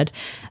bloodshed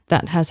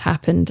that has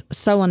happened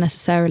so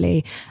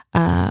unnecessarily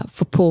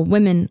for poor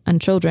women and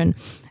children,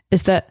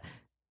 is that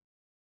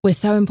we're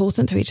so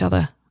important to each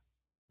other.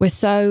 We're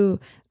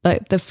so,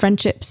 like, the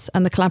friendships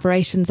and the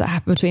collaborations that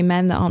happen between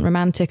men that aren't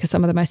romantic are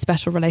some of the most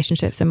special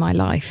relationships in my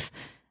life.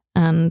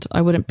 And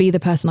I wouldn't be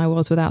the person I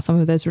was without some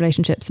of those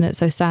relationships. And it's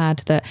so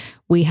sad that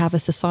we have a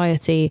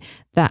society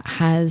that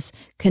has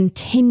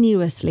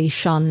continuously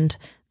shunned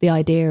the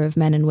idea of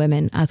men and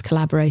women as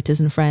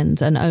collaborators and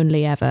friends, and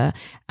only ever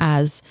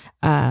as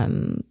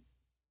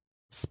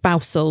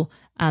spousal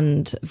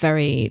and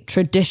very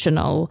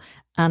traditional,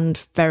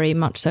 and very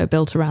much so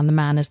built around the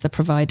man as the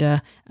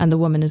provider and the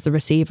woman as the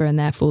receiver, and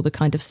therefore the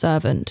kind of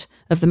servant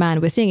of the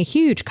man. We're seeing a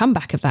huge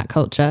comeback of that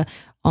culture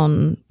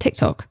on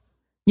TikTok.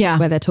 Yeah,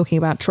 where they're talking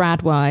about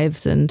trad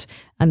wives and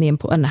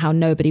how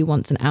nobody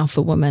wants an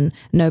alpha woman,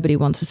 nobody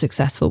wants a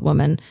successful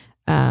woman,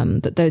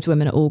 that those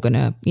women are all going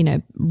to,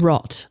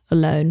 rot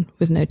alone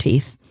with no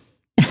teeth.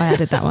 I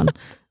added that one.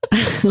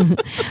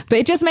 But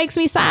it just makes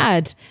me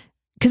sad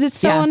because it's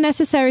so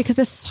unnecessary, because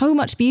there's so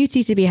much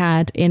beauty to be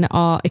had in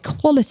our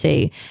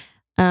equality.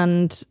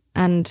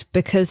 And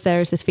because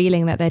there is this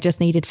feeling that they're just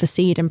needed for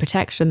seed and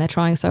protection, they're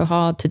trying so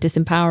hard to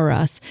disempower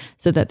us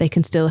so that they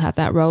can still have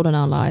that role in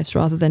our lives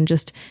rather than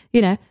just,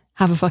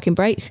 have a fucking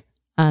break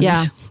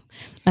and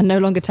no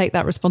longer take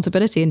that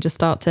responsibility and just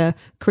start to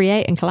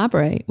create and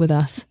collaborate with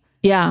us.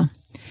 Yeah.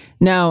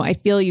 No, I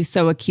feel you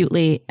so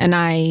acutely. And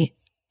I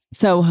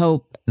so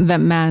hope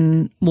that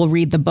men will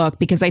read the book,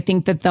 because I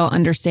think that they'll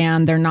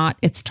understand they're not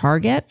its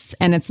targets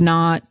and it's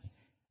not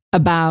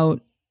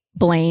about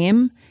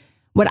blame.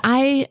 What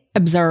I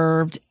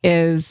observed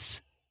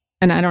is,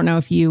 and I don't know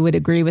if you would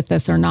agree with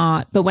this or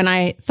not, but when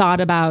I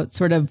thought about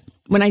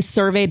when I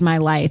surveyed my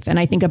life and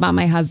I think about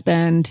my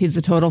husband, who's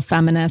a total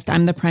feminist,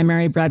 I'm the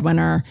primary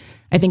breadwinner.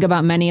 I think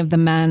about many of the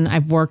men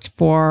I've worked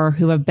for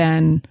who have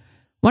been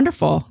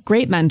wonderful,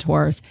 great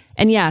mentors.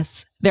 And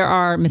yes, there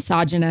are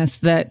misogynists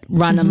that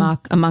run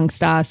amok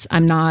amongst us.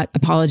 I'm not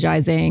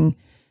apologizing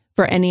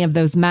for any of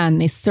those men.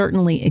 They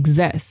certainly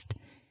exist.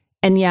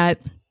 And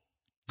yet,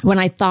 when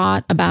I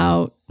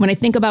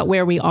think about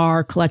where we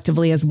are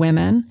collectively as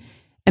women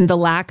and the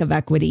lack of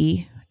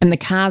equity and the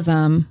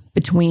chasm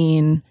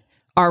between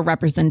our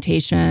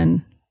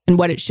representation and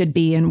what it should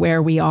be and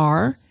where we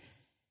are,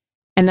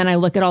 and then I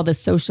look at all the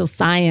social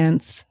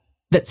science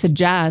that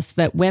suggests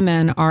that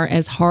women are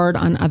as hard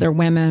on other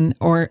women,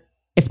 or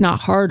if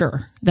not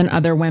harder than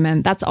other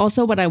women, that's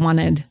also what I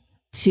wanted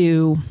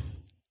to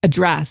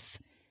address.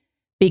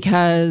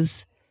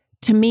 Because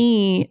to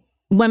me,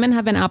 women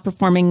have been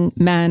outperforming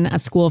men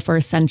at school for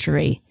a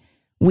century.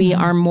 We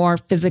are more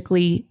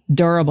physically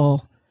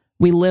durable.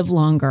 We live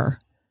longer.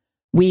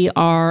 We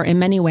are, in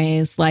many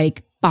ways,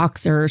 like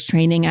boxers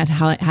training at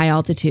high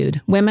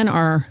altitude. Women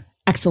are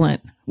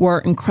excellent. We're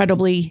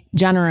incredibly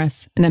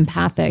generous and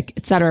empathic,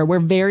 et cetera. We're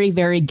very,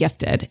 very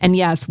gifted. And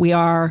yes, we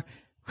are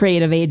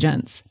creative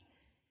agents.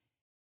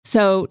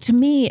 So to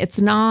me,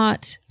 I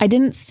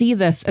didn't see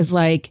this as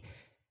like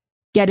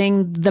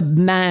getting the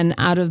men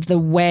out of the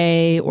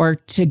way or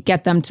to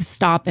get them to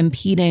stop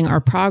impeding our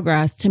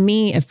progress. To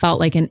me, it felt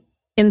like an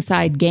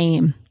inside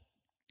game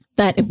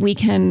that if we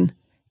can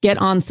get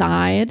on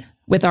side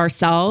with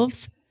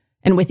ourselves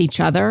and with each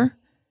other,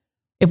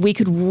 if we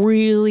could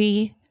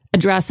really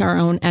address our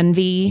own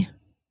envy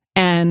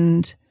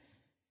and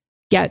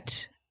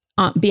get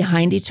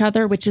behind each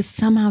other, which is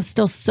somehow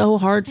still so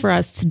hard for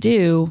us to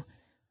do,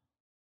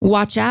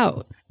 watch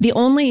out.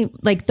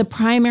 The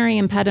primary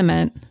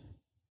impediment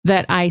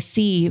that I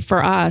see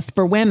for us,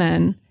 for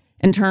women,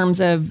 in terms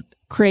of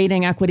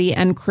creating equity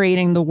and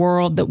creating the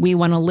world that we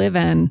want to live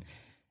in,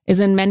 is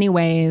in many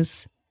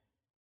ways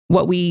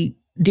what we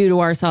do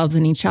to ourselves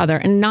and each other.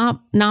 And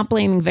not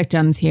blaming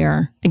victims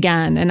here,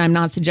 again, and I'm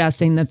not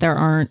suggesting that there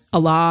aren't a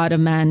lot of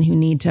men who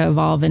need to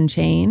evolve and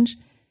change,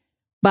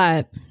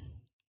 but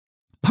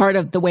part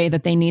of the way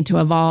that they need to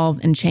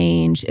evolve and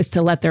change is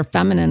to let their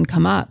feminine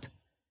come up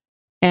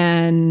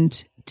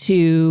and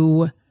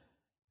to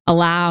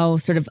allow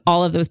sort of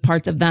all of those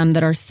parts of them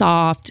that are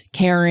soft,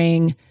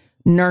 caring,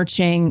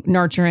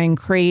 nurturing,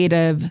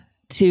 creative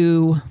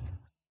to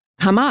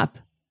come up,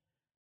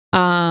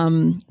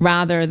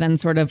 rather than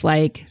sort of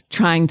like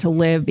trying to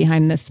live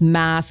behind this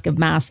mask of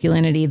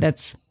masculinity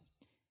that's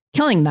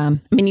killing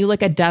them. I mean, you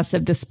look at deaths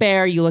of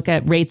despair, you look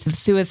at rates of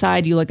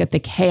suicide, you look at the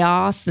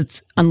chaos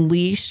that's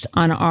unleashed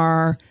on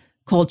our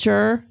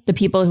culture, the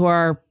people who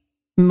are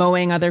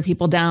mowing other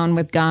people down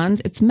with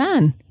guns. It's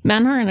men.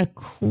 Men are in a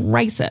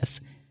crisis.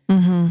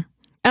 Mm-hmm.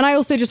 And I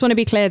also just want to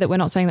be clear that we're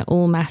not saying that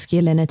all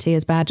masculinity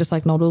is bad, just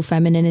like not all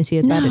femininity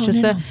is bad. It's just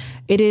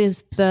it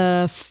is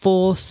the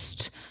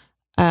forced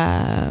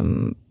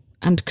and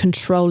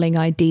controlling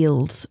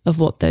ideals of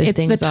what those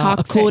things are,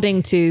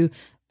 according to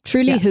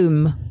truly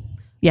whom.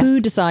 Yes.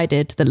 Who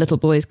decided that little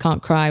boys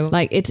can't cry?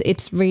 Like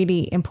it's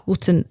really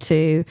important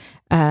to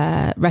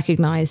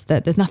recognize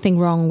that there's nothing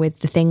wrong with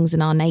the things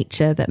in our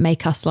nature that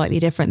make us slightly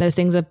different. Those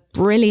things are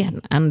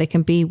brilliant and they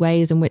can be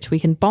ways in which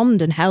we can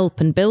bond and help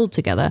and build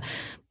together.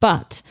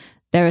 But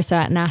there are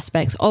certain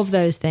aspects of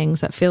those things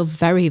that feel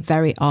very,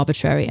 very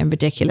arbitrary and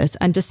ridiculous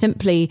and just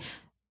simply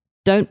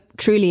don't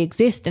truly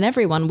exist in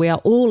everyone. We are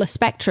all a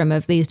spectrum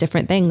of these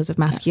different things of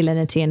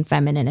masculinity and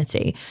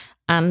femininity.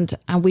 And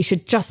we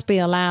should just be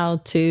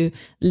allowed to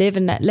live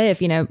and let live.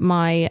 You know,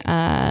 my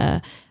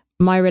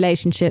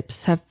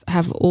relationships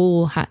have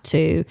all had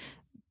to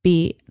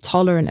be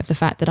tolerant of the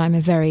fact that I'm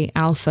a very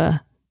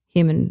alpha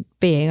human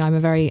being. I'm a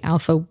very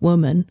alpha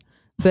woman,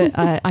 but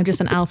I'm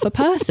just an alpha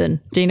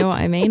person. Do you know what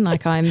I mean?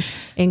 Like I'm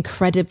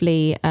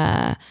incredibly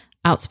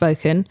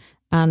outspoken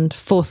and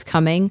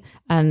forthcoming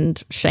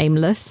and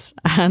shameless,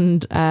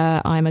 and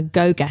I'm a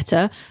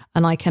go-getter,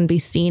 and I can be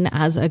seen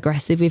as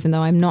aggressive even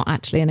though I'm not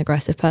actually an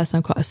aggressive person.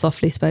 I'm quite a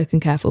softly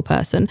spoken, careful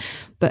person,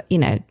 but you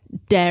know,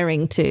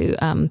 daring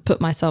to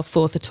put myself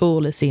forth at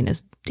all is seen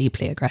as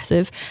deeply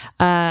aggressive.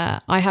 I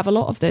have a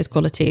lot of those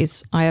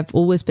qualities. I have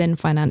always been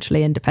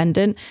financially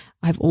independent.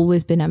 I've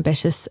always been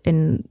ambitious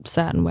in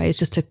certain ways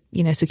just to,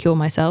 you know, secure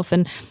myself,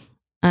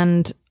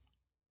 and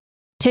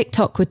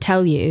TikTok would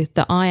tell you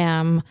that I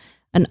am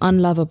an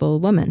unlovable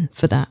woman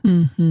for that.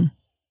 Mm-hmm.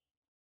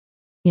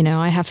 You know,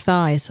 I have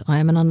thighs. I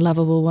am an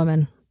unlovable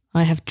woman.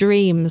 I have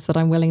dreams that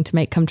I'm willing to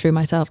make come true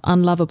myself.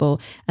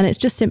 Unlovable. And it's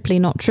just simply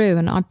not true.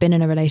 And I've been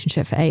in a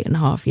relationship for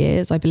 8.5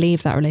 years. I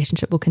believe that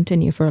relationship will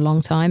continue for a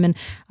long time. And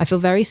I feel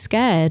very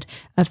scared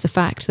of the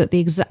fact that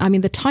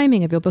the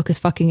timing of your book is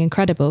fucking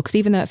incredible. Because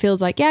even though it feels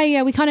like,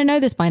 yeah, we kind of know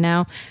this by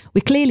now,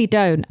 we clearly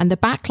don't. And the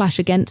backlash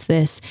against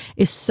this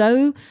is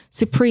so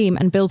supreme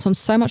and built on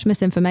so much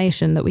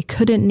misinformation that we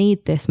couldn't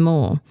need this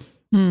more.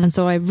 And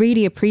so I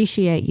really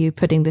appreciate you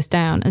putting this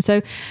down. And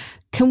so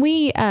can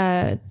we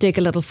dig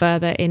a little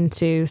further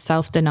into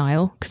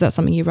self-denial? Because that's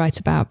something you write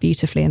about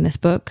beautifully in this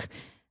book.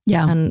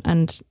 Yeah.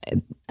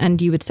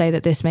 And you would say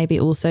that this maybe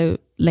also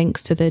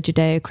links to the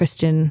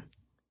Judeo-Christian.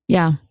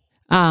 Yeah.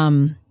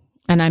 And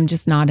I'm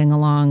just nodding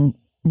along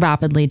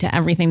rapidly to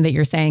everything that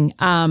you're saying.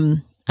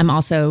 I'm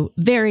also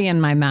very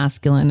in my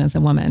masculine as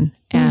a woman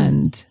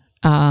and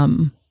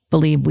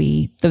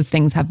believe those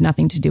things have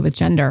nothing to do with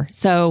gender.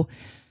 So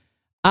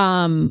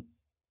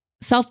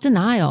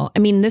self-denial, I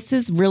mean, this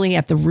is really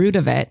at the root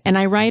of it. And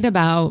I write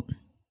about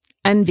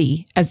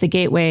envy as the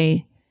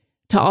gateway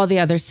to all the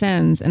other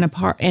sins in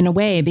a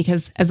way,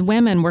 because as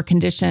women, we're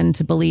conditioned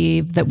to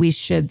believe that we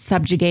should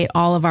subjugate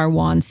all of our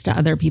wants to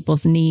other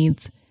people's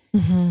needs.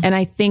 Mm-hmm. And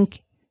I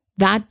think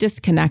that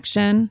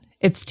disconnection,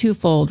 it's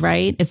twofold,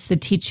 right? It's the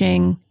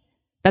teaching,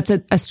 that's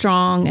a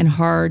strong and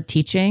hard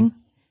teaching,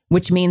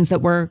 which means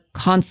that we're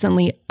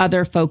constantly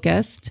other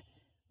focused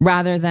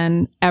rather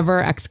than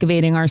ever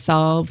excavating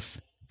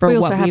ourselves for what we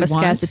want. We also have a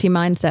scarcity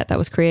mindset that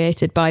was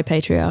created by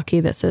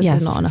patriarchy that says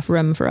there's not enough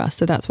room for us.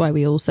 So that's why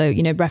we also,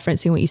 you know,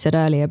 referencing what you said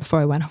earlier before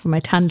I went off on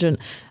my tangent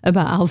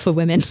about alpha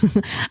women,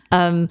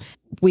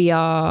 we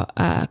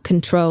are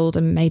controlled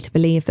and made to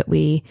believe that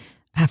we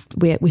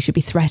should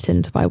be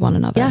threatened by one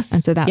another. Yes.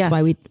 And so that's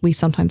why we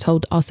sometimes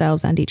hold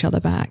ourselves and each other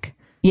back.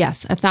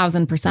 Yes,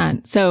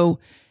 1,000%. So,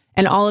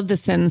 and all of the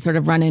sins sort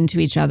of run into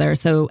each other.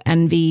 So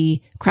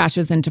envy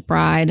crashes into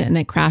pride and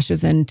it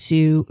crashes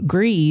into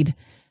greed,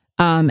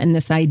 and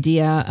this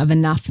idea of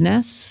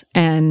enoughness.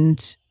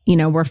 And, you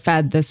know, we're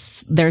fed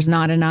this, there's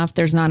not enough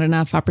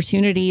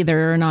opportunity,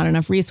 there are not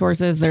enough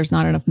resources, there's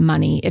not enough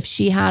money. If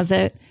she has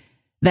it,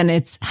 then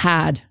it's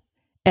had.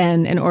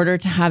 And in order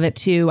to have it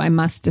too, I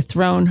must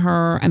dethrone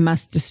her, I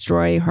must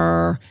destroy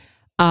her.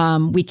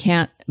 We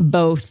can't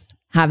both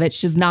have it.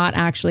 She's not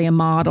actually a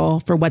model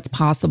for what's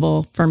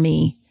possible for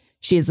me.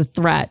 She is a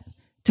threat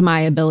to my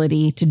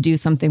ability to do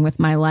something with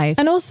my life.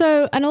 And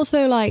also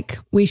like,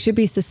 we should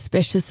be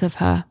suspicious of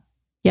her.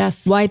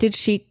 Yes. Why did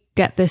she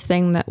get this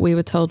thing that we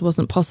were told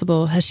wasn't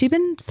possible? Has she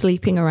been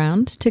sleeping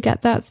around to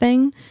get that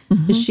thing?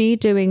 Mm-hmm. Is she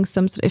doing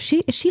some sort of,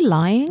 is she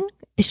lying?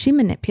 Is she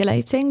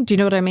manipulating? Do you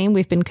know what I mean?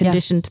 We've been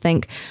conditioned to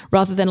think,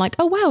 rather than like,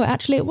 oh wow,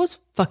 actually it was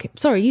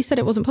sorry, you said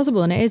it wasn't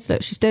possible and it is,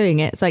 look, she's doing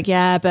it. It's like,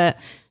 yeah, but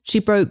she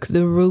broke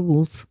the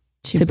rules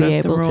to be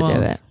able to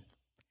do it.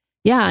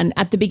 Yeah, and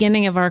at the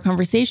beginning of our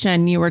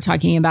conversation, you were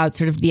talking about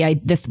sort of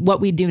what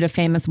we do to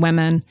famous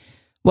women,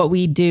 what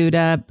we do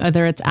to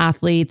whether it's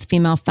athletes,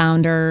 female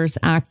founders,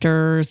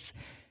 actors,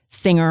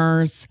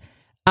 singers,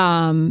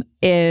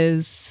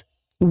 is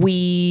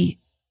we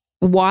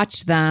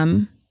watch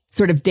them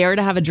sort of dare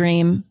to have a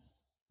dream,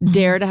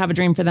 dare to have a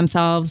dream for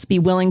themselves, be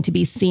willing to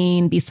be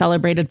seen, be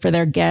celebrated for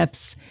their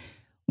gifts.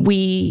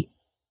 We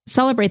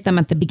celebrate them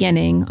at the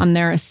beginning on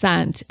their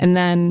ascent. And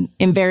then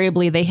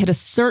invariably they hit a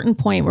certain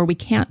point where we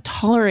can't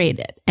tolerate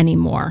it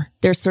anymore.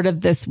 There's sort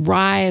of this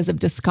rise of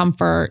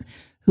discomfort.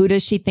 Who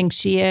does she think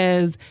she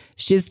is?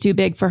 She's too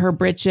big for her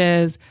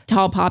britches,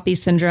 tall poppy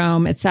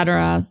syndrome,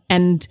 etc.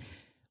 And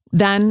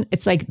then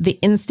it's like the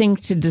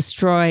instinct to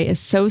destroy is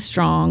so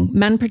strong.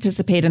 Men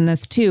participate in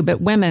this too,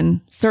 but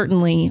women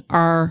certainly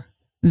are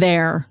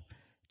there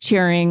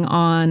cheering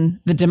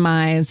on the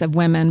demise of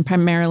women,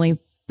 primarily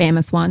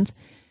famous ones.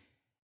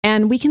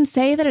 And we can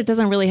say that it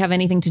doesn't really have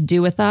anything to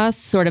do with us,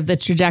 sort of the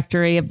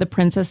trajectory of the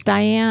Princess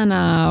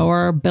Diana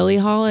or Billie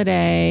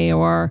Holiday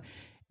or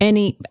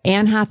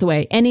Anne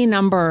Hathaway, any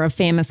number of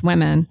famous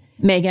women.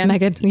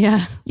 Meghan,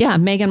 yeah. Yeah,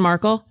 Meghan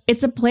Markle.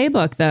 It's a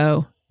playbook,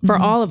 though, for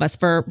all of us,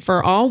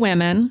 for all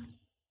women,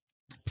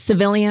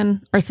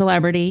 civilian or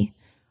celebrity,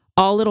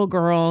 all little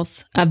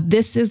girls, of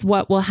this is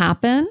what will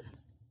happen.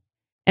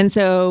 And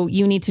so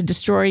you need to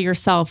destroy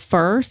yourself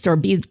first or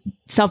be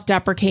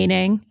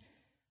self-deprecating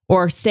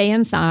or stay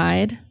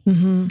inside.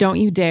 Mm-hmm. Don't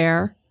you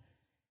dare.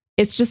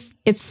 It's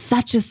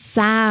such a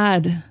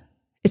sad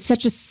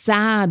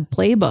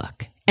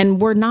playbook. And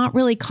we're not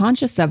really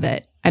conscious of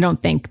it, I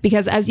don't think,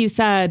 because as you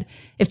said,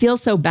 it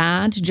feels so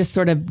bad to just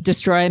sort of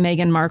destroy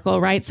Meghan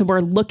Markle, right? So we're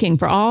looking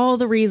for all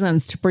the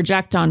reasons to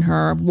project on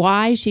her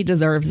why she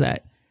deserves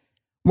it.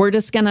 We're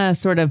just going to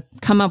sort of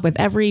come up with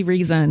every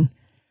reason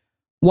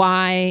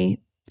why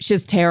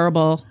she's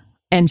terrible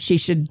and she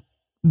should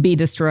be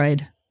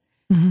destroyed.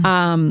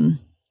 Mm-hmm.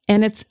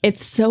 And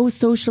it's so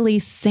socially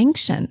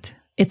sanctioned.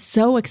 It's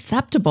so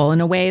acceptable in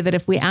a way that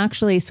if we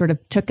actually sort of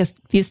took a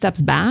few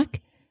steps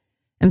back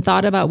and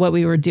thought about what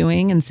we were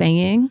doing and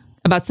saying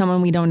about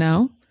someone we don't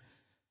know,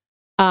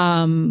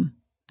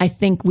 I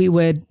think we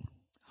would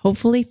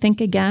hopefully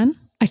think again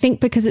I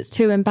think because it's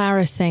too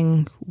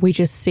embarrassing, we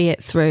just see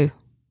it through.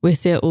 We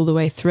see it all the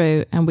way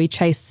through, and we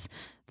chase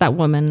that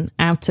woman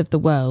out of the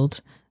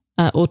world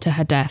or to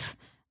her death.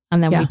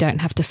 And then we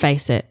don't have to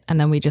face it. And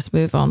then we just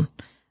move on.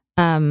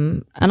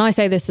 And I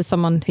say this as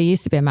someone who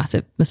used to be a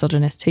massive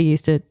misogynist, who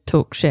used to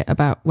talk shit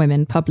about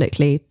women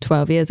publicly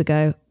 12 years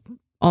ago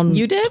on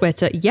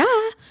Twitter. Yeah.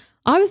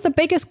 I was the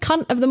biggest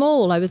cunt of them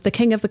all. I was the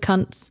king of the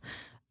cunts.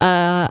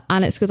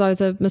 And it's because I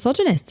was a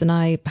misogynist and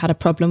I had a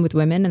problem with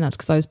women, and that's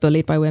because I was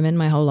bullied by women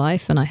my whole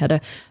life. And I had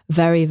a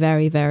very,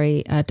 very,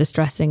 very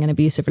distressing and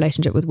abusive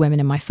relationship with women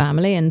in my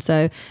family. And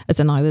so,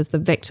 I was the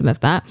victim of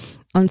that.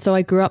 And so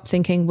I grew up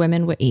thinking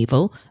women were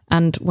evil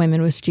and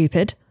women were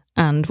stupid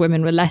and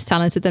women were less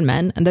talented than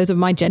men. And those were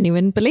my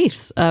genuine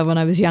beliefs when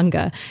I was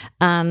younger.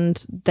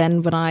 And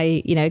then when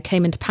I,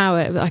 came into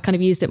power, I kind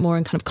of used it more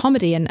in kind of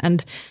comedy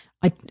and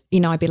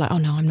I'd be like, oh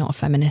no, I'm not a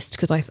feminist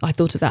because I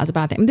thought of that as a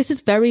bad thing. I mean, this is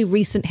very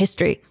recent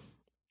history.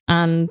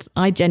 And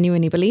I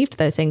genuinely believed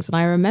those things. And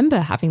I remember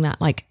having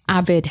that like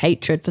avid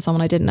hatred for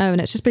someone I didn't know.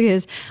 And it's just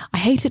because I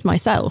hated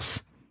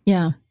myself.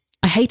 Yeah.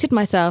 I hated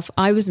myself.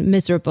 I was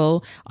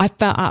miserable. I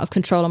felt out of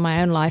control in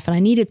my own life and I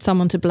needed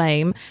someone to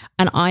blame.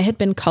 And I had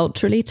been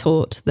culturally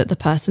taught that the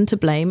person to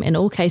blame in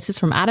all cases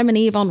from Adam and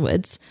Eve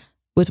onwards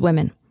was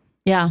women.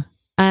 Yeah.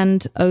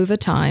 And over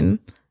time,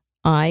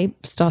 I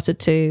started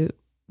to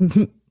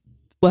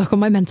work on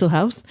my mental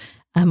health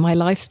and my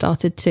life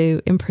started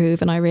to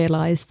improve. And I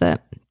realized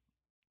that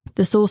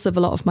the source of a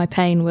lot of my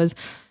pain was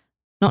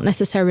not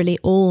necessarily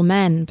all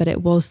men, but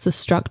it was the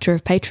structure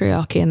of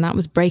patriarchy. And that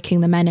was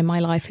breaking the men in my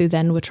life who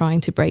then were trying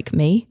to break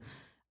me.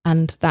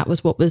 And that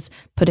was what was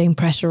putting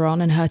pressure on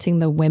and hurting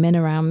the women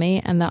around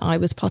me, and that I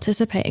was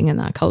participating in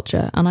that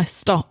culture. And I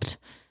stopped,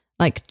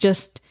 like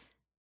just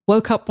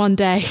woke up one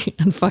day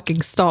and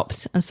fucking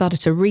stopped and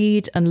started to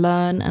read and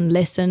learn and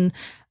listen.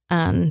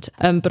 And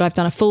but I've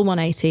done a full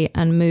 180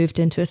 and moved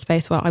into a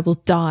space where I will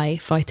die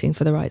fighting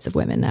for the rights of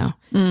women now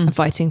and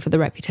fighting for the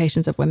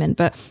reputations of women.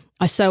 But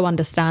I so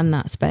understand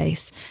that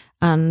space,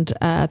 and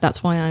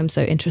that's why I'm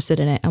so interested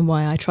in it and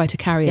why I try to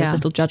carry as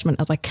little judgment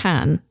as I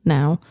can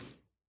now,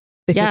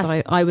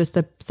 because I was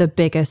the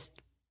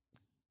biggest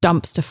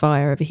dumpster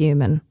fire of a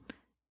human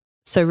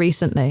so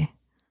recently.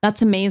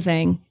 That's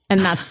amazing. And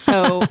that's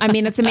so, I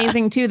mean, it's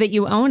amazing too that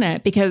you own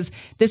it, because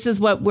this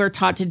is what we're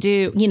taught to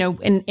do.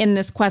 In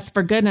this quest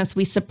for goodness,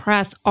 we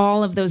suppress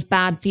all of those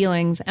bad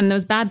feelings, and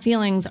those bad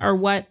feelings are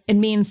what it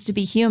means to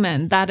be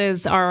human. That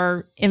is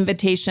our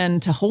invitation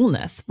to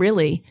wholeness,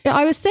 really.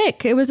 I was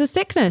sick. It was a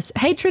sickness.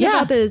 Hatred of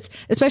others,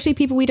 especially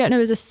people we don't know,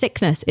 is a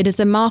sickness. It is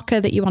a marker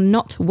that you are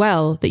not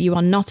well, that you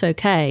are not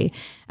okay.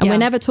 And we're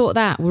never taught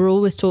that. We're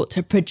always taught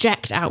to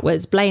project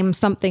outwards, blame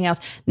something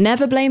else,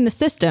 never blame the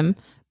system,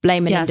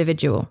 blame an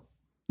individual.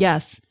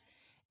 Yes.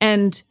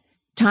 And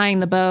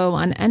tying the bow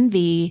on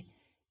envy,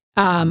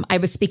 I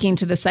was speaking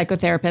to the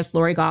psychotherapist,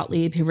 Lori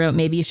Gottlieb, who wrote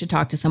Maybe You Should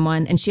Talk to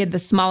Someone. And she had the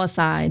small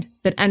aside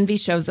that envy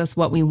shows us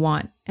what we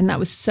want. And that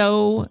was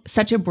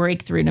such a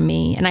breakthrough to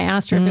me. And I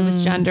asked her if it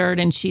was gendered,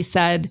 and she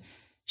said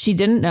she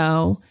didn't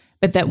know,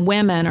 but that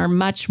women are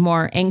much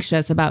more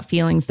anxious about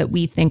feelings that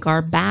we think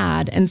are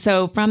bad. And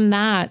so from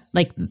that,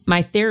 like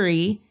my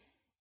theory,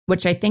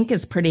 which I think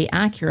is pretty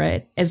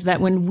accurate, is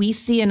that when we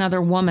see another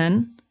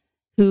woman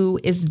who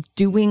is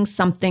doing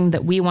something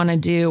that we want to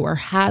do or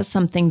has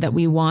something that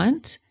we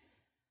want,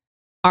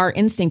 our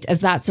instinct,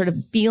 as that sort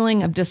of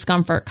feeling of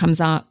discomfort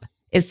comes up,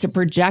 is to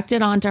project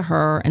it onto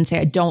her and say,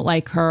 I don't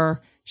like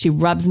her. She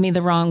rubs me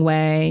the wrong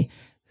way.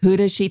 Who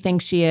does she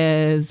think she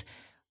is?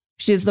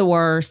 She's the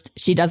worst.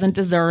 She doesn't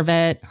deserve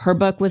it. Her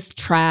book was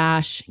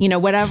trash,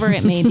 whatever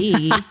it may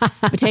be.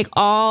 We take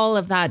all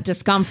of that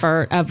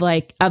discomfort of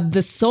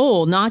the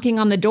soul knocking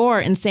on the door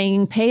and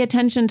saying, pay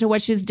attention to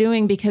what she's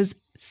doing, because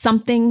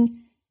something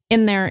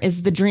in there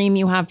is the dream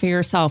you have for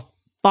yourself.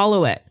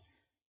 Follow it.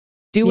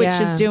 Do what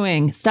she's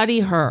doing.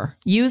 Study her.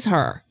 Use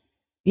her.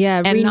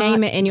 Yeah.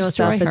 Rename it in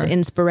yourself as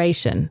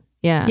inspiration.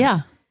 Yeah. Yeah.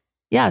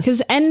 Yeah.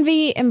 Because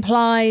envy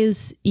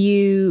implies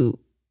you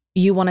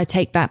want to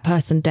take that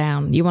person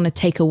down. You want to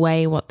take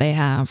away what they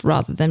have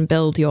rather than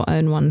build your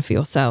own one for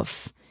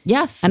yourself.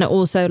 Yes. And it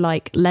also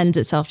lends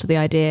itself to the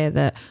idea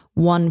that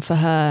one for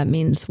her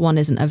means one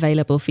isn't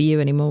available for you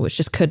anymore, which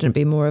just couldn't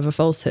be more of a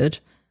falsehood.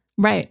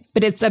 Right.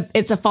 But it's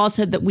a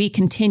falsehood that we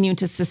continue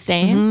to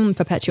sustain,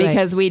 perpetuate,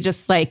 because we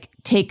just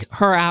take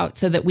her out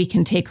so that we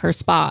can take her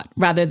spot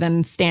rather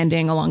than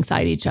standing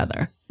alongside each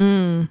other.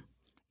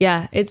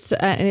 Yeah, it's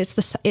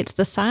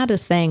the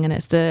saddest thing, and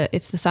it's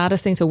the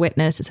saddest thing to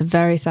witness. It's a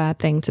very sad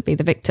thing to be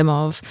the victim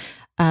of,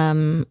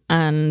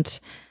 and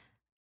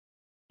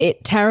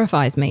it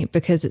terrifies me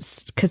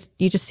because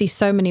you just see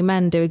so many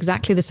men do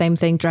exactly the same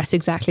thing, dress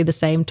exactly the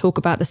same, talk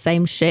about the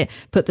same shit,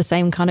 put the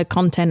same kind of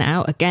content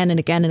out again and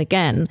again and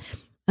again.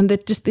 And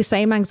just the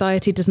same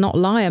anxiety does not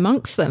lie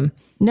amongst them.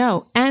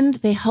 No, and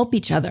they help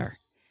each other.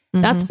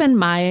 That's been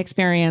my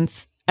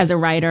experience as a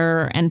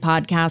writer and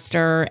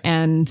podcaster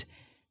and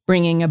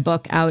bringing a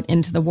book out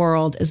into the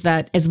world,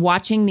 is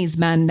watching these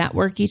men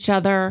network each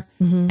other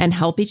and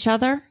help each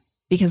other,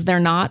 because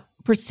they're not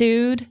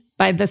pursued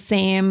by the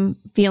same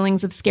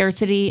feelings of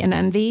scarcity and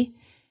envy,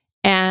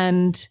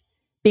 and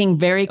being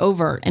very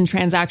overt and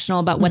transactional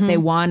about what they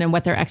want and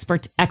what their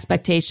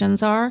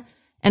expectations are.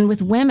 And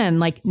with women,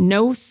 like,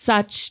 no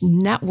such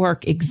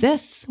network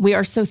exists. We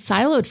are so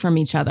siloed from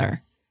each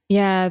other.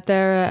 Yeah,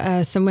 there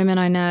are some women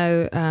I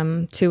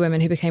know, 2 women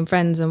who became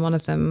friends, and one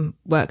of them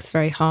works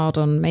very hard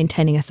on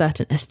maintaining a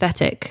certain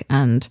aesthetic,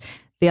 and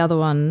the other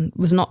one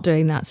was not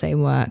doing that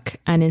same work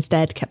and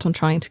instead kept on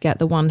trying to get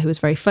the one who was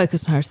very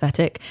focused on her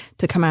aesthetic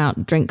to come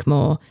out, drink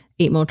more,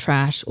 eat more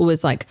trash,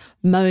 always like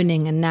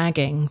moaning and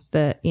nagging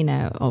that, you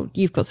know, oh,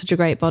 you've got such a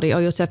great body. Oh,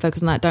 you're so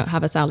focused on that. Don't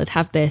have a salad,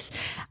 have this.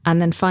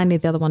 And then finally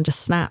the other one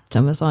just snapped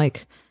and was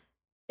like,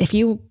 if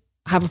you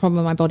have a problem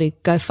with my body,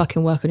 go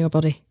fucking work on your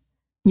body.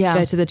 Yeah.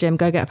 Go to the gym,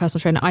 go get a personal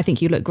trainer. I think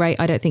you look great.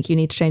 I don't think you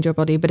need to change your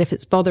body. But if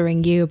it's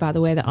bothering you about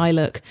the way that I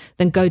look,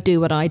 then go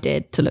do what I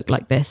did to look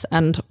like this.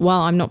 And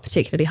while I'm not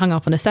particularly hung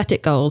up on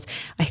aesthetic goals,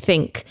 I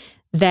think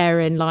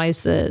therein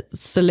lies the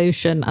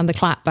solution and the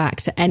clap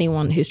back to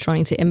anyone who's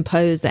trying to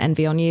impose the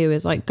envy on you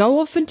is like, go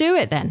off and do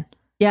it then.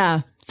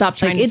 Yeah. Stop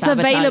trying to it's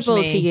sabotage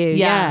available me. to you.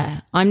 Yeah.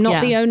 I'm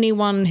not the only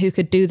one who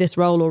could do this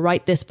role or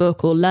write this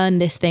book or learn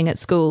this thing at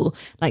school.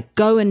 Like,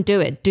 go and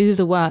do it. Do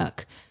the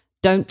work.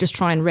 Don't just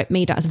try and rip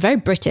me down. It's very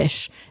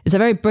British. It's a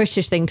very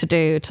British thing to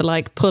do, to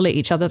like pull at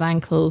each other's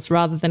ankles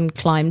rather than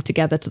climb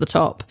together to the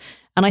top.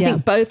 And I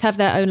think both have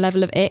their own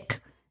level of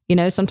ick. You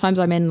know, sometimes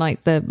I'm in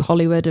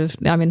Hollywood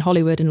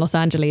in Los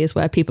Angeles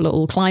where people are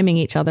all climbing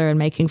each other and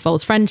making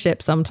false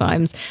friendships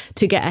sometimes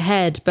to get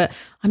ahead. But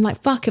I'm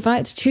like, fuck, if I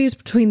had to choose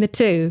between the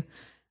two,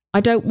 I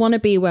don't want to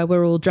be where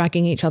we're all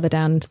dragging each other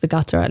down into the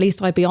gutter. At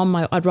least I'd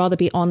rather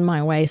be on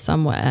my way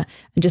somewhere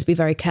and just be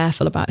very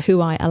careful about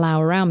who I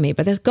allow around me.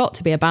 But there's got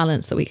to be a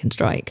balance that we can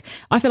strike.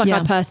 I feel like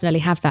I personally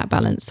have that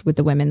balance with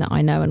the women that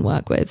I know and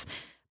work with,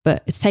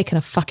 but it's taken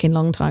a fucking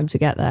long time to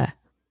get there.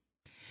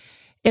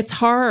 It's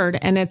hard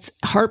and it's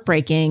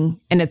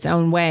heartbreaking in its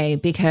own way,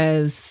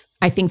 because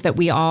I think that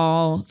we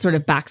all sort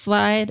of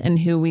backslide in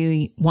who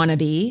we want to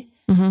be.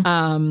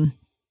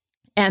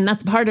 And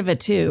that's part of it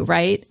too,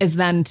 right? Is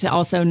then to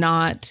also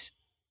not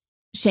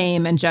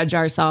shame and judge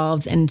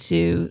ourselves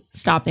into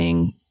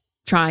stopping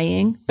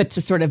trying, but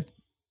to sort of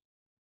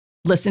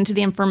listen to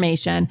the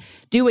information,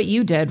 do what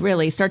you did,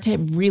 really start to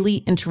really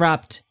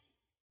interrupt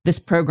this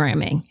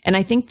programming. And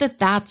I think that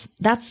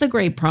that's the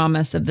great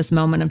promise of this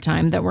moment of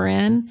time that we're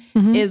in,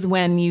 is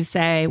when you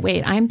say,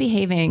 wait, I'm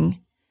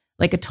behaving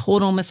like a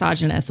total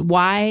misogynist.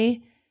 Why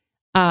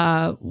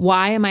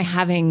am I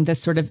having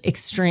this sort of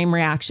extreme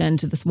reaction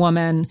to this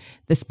woman,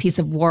 this piece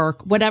of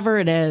work, whatever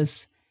it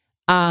is?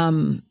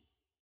 As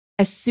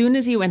soon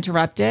as you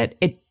interrupt it,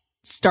 it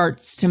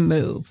starts to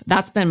move.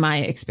 That's been my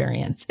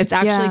experience. It's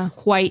actually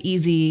quite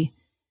easy.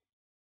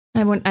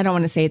 I don't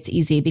want to say it's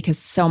easy, because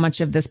so much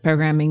of this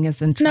programming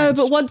is entrenched. No,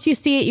 but once you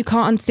see it, you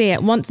can't unsee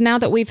it. Now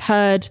that we've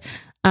heard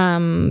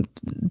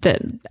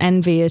that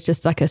envy is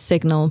just like a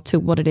signal to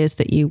what it is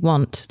that you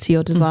want, to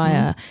your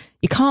desire,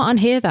 you can't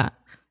unhear that.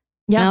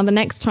 Yeah. Now, the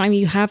next time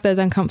you have those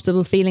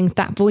uncomfortable feelings,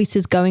 that voice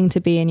is going to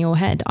be in your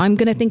head. I'm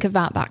going to think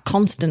about that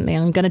constantly.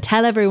 I'm going to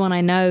tell everyone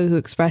I know who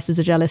expresses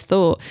a jealous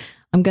thought,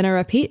 I'm going to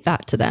repeat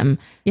that to them,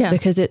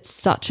 because it's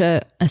such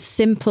a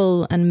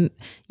simple and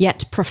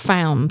yet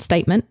profound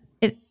statement.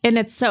 And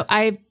it's so,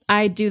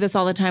 I do this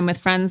all the time with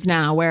friends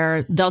now,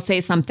 where they'll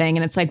say something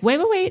and it's like,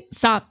 wait,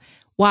 stop.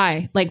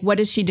 Why? Like, what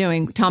is she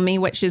doing? Tell me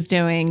what she's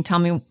doing. Tell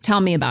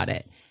me about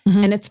it.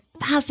 And it's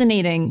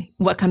fascinating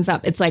what comes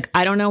up. It's like,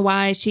 I don't know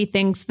why she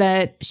thinks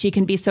that she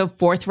can be so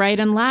forthright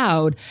and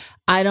loud.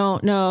 I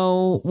don't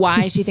know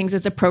why she thinks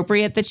it's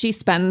appropriate that she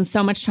spends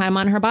so much time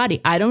on her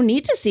body. I don't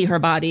need to see her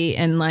body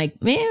and like,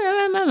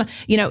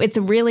 you know, it's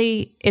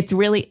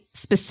really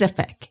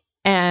specific.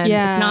 And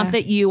it's not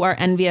that you are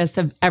envious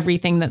of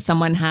everything that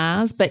someone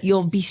has, but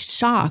you'll be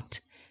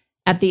shocked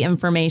at the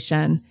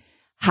information.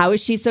 How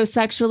is she so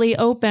sexually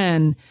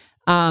open?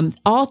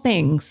 All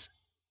things,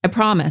 I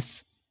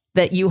promise,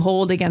 that you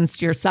hold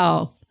against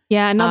yourself.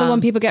 Yeah, another one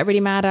people get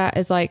really mad at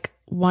is like,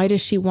 why does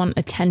she want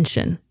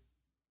attention?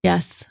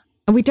 Yes.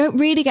 And we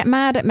don't really get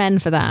mad at men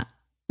for that.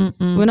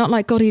 We're not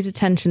like, God, he's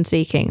attention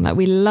seeking. Like,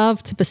 we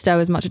love to bestow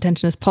as much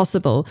attention as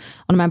possible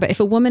on a man. But if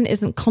a woman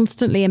isn't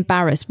constantly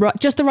embarrassed,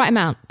 just the right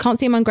amount, can't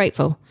seem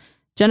ungrateful.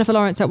 Jennifer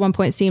Lawrence at one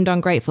point seemed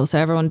ungrateful, so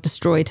everyone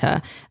destroyed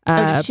her.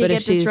 Did she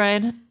get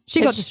destroyed?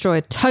 She got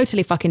destroyed,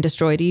 totally fucking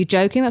destroyed. Are you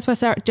joking? That's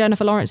where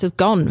Jennifer Lawrence has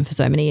gone for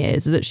so many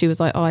years, is that she was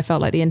like, oh, I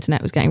felt like the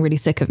internet was getting really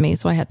sick of me,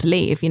 so I had to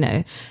leave, you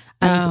know.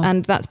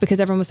 And that's because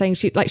everyone was saying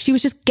she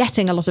was just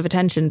getting a lot of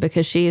attention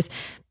because she is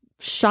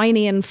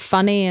shiny and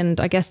funny, and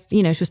I guess,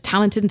 you know, she was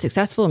talented and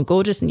successful and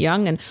gorgeous and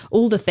young and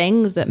all the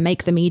things that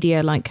make the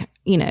media, like,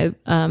 you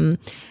know,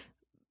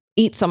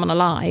 eat someone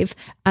alive.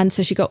 And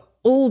so she got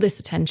all this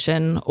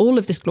attention, all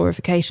of this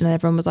glorification, and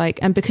everyone was like,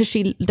 and because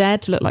she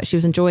dared to look like she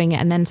was enjoying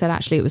it and then said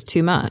actually it was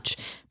too much,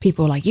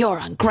 people were like, you're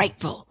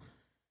ungrateful.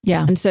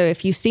 Yeah. And so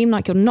if you seem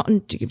like you're not,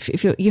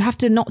 you have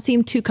to not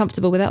seem too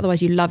comfortable with it.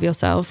 Otherwise you love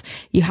yourself.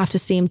 You have to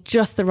seem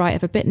just the right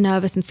of a bit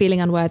nervous and feeling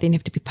unworthy. And you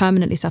have to be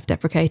permanently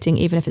self-deprecating,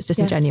 even if it's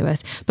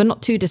disingenuous, but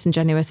not too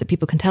disingenuous that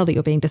people can tell that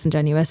you're being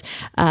disingenuous.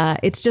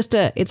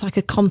 It's like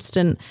a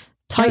constant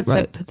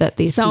tightrope that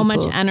these so people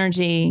much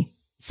energy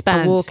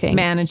spent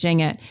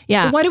managing it.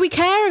 Yeah. But why do we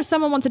care if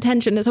someone wants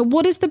attention? So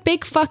what is the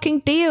big fucking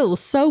deal?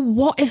 So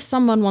what if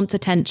someone wants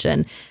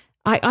attention?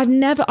 I've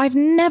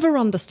never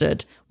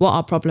understood what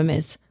our problem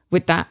is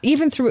with that.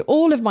 Even through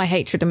all of my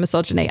hatred and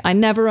misogyny, I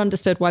never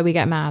understood why we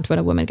get mad when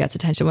a woman gets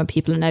attention, when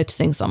people are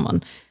noticing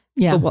someone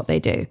for what they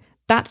do.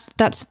 That's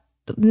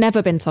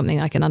never been something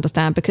I can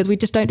understand, because we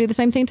just don't do the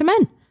same thing to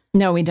men.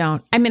 No, we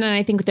don't. I mean, and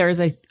I think there's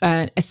a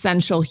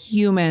essential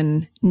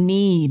human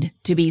need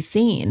to be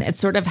seen. It's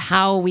sort of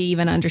how we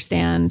even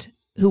understand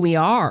who we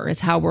are, is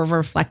how we're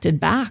reflected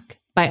back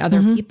by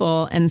other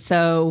people. And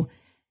so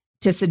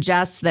to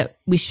suggest that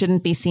we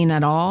shouldn't be seen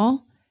at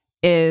all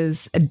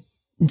is a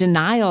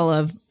denial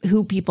of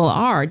who people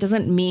are. It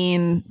doesn't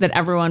mean that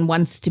everyone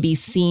wants to be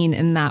seen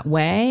in that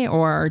way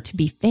or to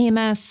be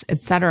famous,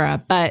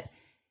 etc. But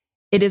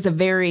it is a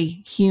very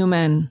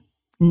human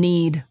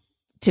need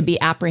to be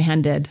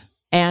apprehended.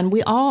 And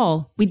we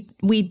I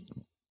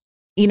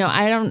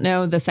don't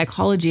know the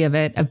psychology of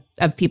it,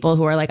 of people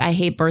who are like, I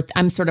hate birth.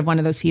 I'm sort of one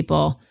of those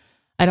people.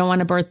 I don't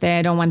want a birthday.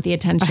 I don't want the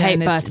attention. I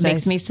hate it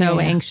makes me so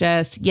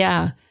anxious.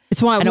 Yeah.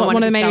 It's why one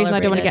of the main reasons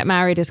I don't want to get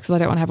married is because I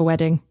don't want to have a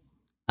wedding.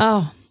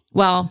 Oh,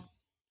 well,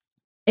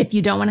 if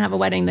you don't want to have a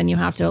wedding, then you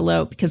have to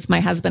elope, because my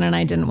husband and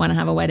I didn't want to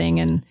have a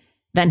wedding. And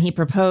then he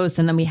proposed,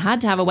 and then we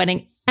had to have a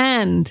wedding,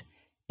 and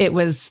it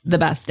was the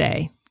best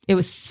day. It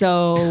was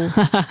so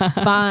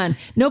fun.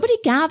 Nobody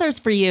gathers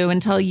for you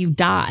until you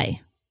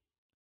die.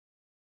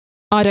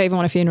 I don't even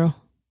want a funeral.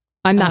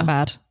 I'm that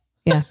bad.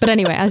 Yeah. But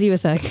anyway, as you were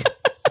saying.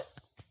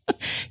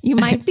 You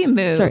might be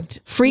moved. Sorry.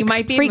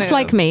 Freaks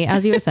like me,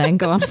 as you were saying.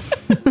 Go on.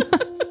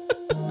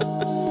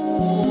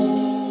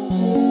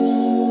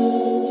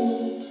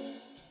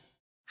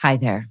 Hi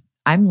there.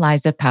 I'm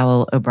Liza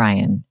Powell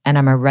O'Brien, and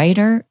I'm a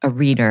writer, a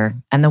reader,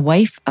 and the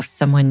wife of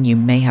someone you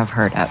may have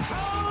heard of.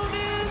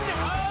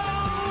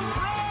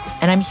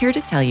 And I'm here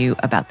to tell you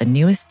about the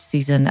newest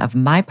season of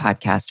my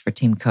podcast for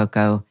Team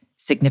Coco,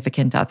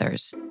 Significant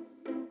Others.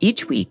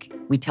 Each week,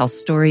 we tell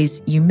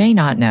stories you may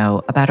not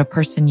know about a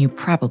person you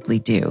probably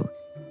do,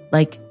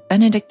 like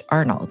Benedict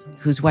Arnold,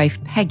 whose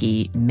wife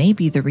Peggy may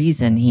be the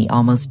reason he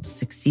almost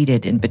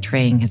succeeded in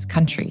betraying his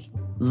country.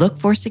 Look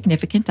for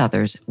Significant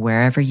Others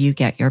wherever you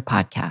get your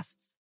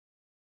podcasts.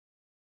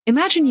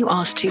 Imagine you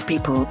ask two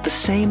people the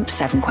same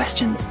 7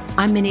 questions.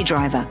 I'm Minnie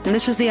Driver, and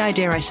this was the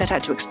idea I set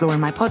out to explore in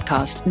my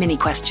podcast, Mini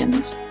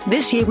Questions.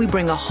 This year, we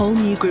bring a whole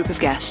new group of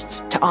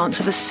guests to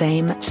answer the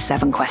same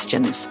 7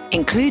 questions,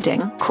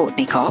 including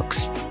Courtney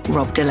Cox,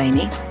 Rob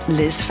Delaney,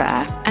 Liz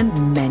Fair,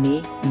 and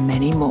many,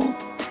 many more.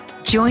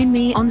 Join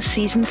me on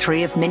Season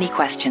 3 of Mini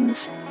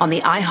Questions on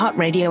the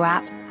iHeartRadio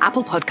app,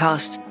 Apple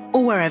Podcasts,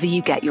 or wherever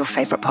you get your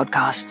favorite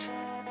podcasts.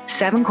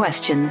 7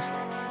 questions,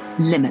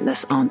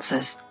 limitless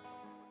answers.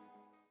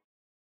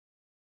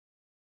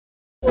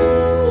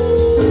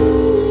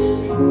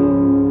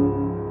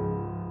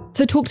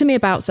 So talk to me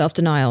about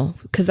self-denial,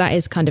 because that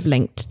is kind of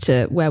linked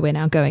to where we're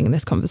now going in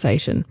this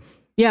conversation.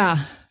 Yeah.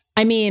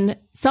 I mean,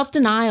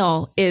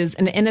 self-denial is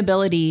an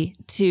inability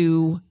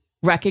to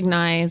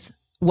recognize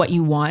what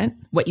you want,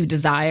 what you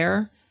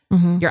desire,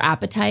 your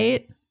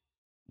appetite,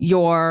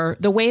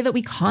 the way that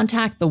we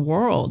contact the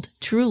world,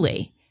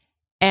 truly.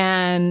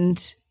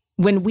 And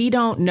when we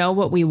don't know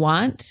what we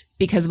want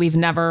because we've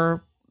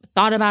never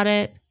thought about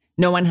it,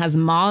 no one has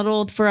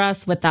modeled for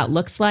us what that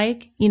looks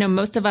like. You know,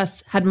 most of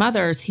us had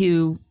mothers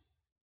who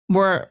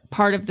were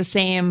part of the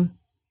same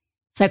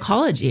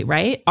psychology,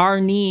 right?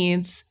 Our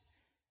needs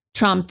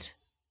trumped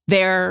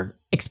their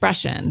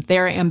expression,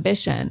 their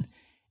ambition.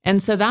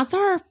 And so that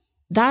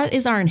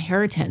is our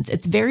inheritance.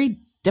 It's very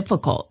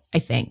difficult, I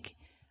think.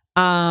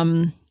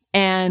 And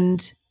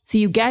so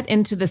you get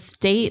into the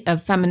state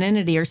of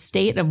femininity or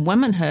state of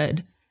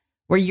womanhood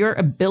where your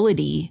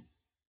ability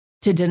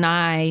to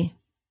deny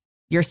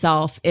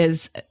yourself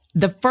is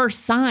the first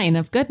sign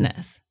of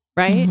goodness,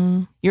 right?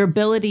 Your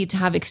ability to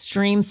have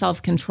extreme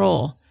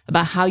self-control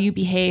about how you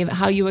behave,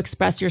 how you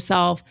express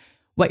yourself,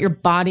 what your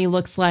body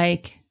looks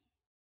like.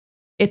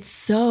 It's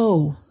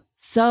so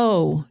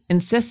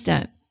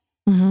insistent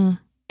in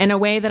a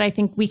way that I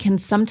think we can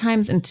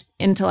sometimes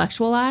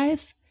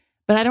intellectualize,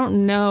 but I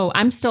don't know.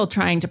 I'm still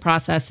trying to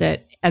process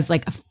it as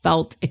like a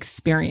felt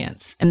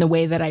experience and the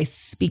way that I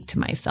speak to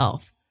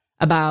myself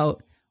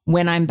about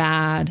when I'm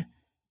bad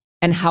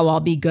and how I'll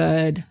be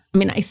good. I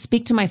mean, I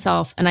speak to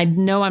myself and I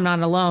know I'm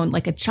not alone,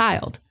 like a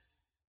child.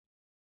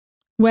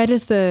 Where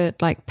does the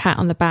like pat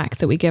on the back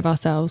that we give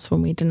ourselves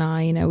when we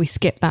deny, you know, we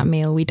skip that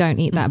meal, we don't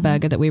eat that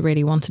burger that we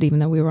really wanted, even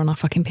though we were on our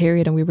fucking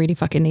period and we really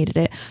fucking needed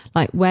it.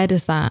 Like, where do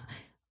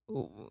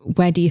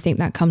you think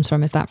that comes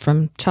from? Is that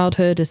from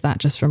childhood? Is that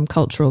just from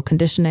cultural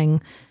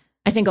conditioning?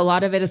 I think a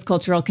lot of it is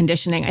cultural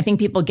conditioning. I think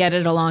people get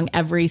it along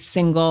every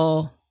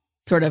single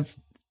sort of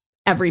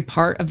every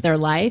part of their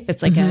life.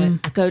 It's like an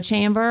echo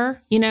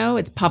chamber, you know,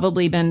 it's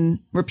probably been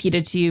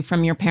repeated to you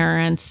from your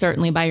parents,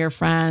 certainly by your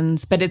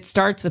friends, but it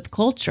starts with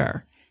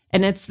culture.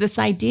 And it's this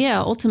idea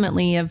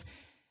ultimately of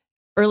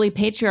early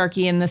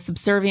patriarchy and the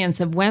subservience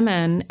of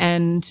women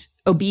and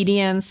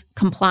obedience,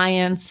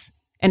 compliance,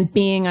 and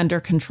being under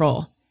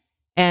control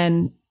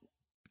and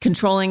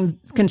controlling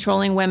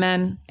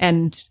women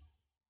and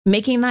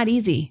making that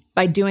easy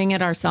by doing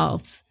it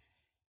ourselves.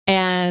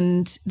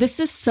 And this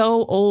is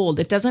so old.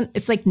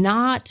 It's like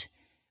not,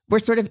 we're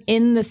sort of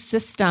in the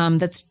system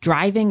that's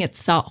driving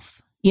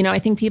itself. You know, I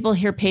think people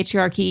hear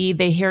patriarchy,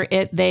 they hear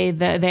it, they,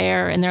 the,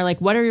 there, and they're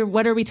like, what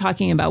are we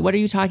talking about? What are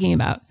you talking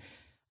about?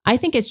 I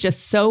think it's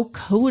just so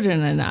coded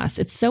in us.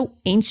 It's so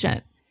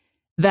ancient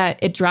that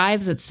it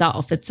drives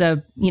itself. It's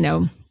a, you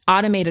know,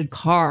 automated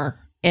car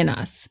in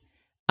us.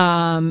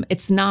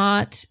 It's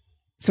not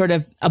sort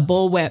of a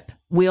bullwhip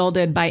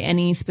wielded by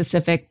any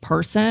specific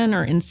person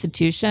or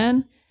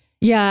institution.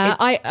 Yeah,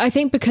 I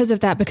think because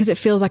of that, because it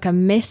feels like a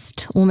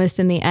mist almost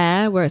in the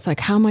air where it's like,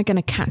 how am I going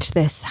to catch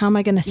this? How am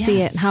I going to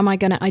see it? How am I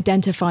going to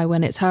identify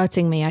when it's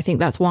hurting me? I think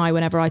that's why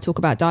whenever I talk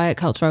about diet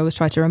culture, I always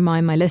try to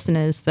remind my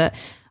listeners that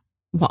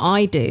what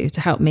I do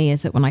to help me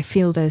is that when I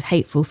feel those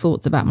hateful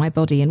thoughts about my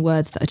body in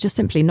words that are just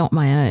simply not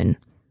my own,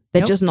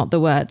 they're just not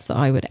the words that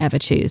I would ever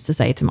choose to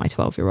say to my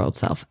 12-year-old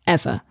self,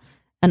 ever.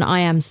 And I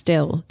am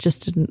still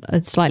just a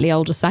slightly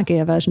older,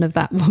 saggier version of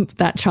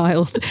that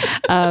child.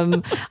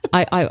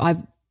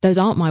 Those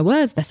aren't my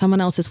words. They're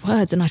someone else's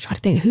words. And I try to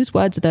think, whose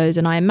words are those?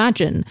 And I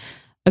imagine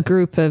a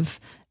group of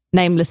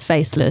nameless,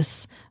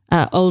 faceless,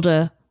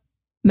 older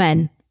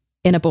men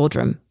in a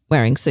boardroom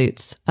wearing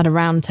suits at a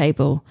round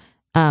table,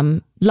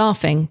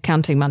 laughing,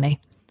 counting money.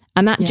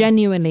 And that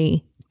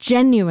genuinely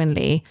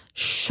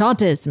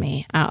shudders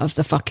me out of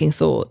the fucking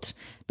thought,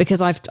 because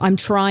I'm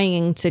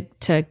trying to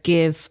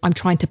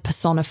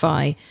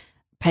personify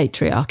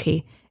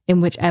patriarchy in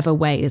whichever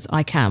ways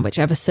I can,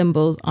 whichever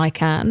symbols I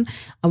can.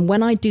 And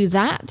when I do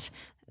that,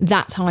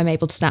 that's how I'm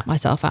able to snap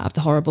myself out of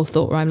the horrible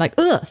thought where I'm like,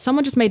 ugh,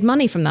 someone just made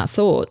money from that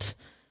thought.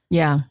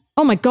 Yeah.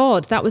 Oh my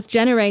God, that was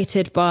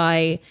generated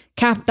by,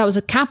 that was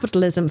a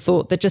capitalism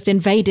thought that just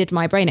invaded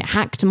my brain. It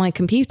hacked my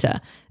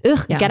computer.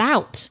 Ugh, get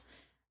out.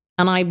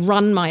 And I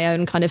run my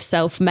own kind of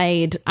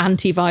self-made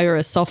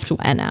antivirus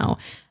software now.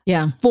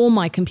 Yeah. For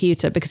my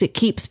computer, because it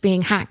keeps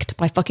being hacked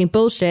by fucking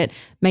bullshit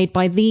made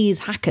by these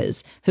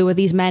hackers who are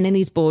these men in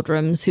these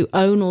boardrooms who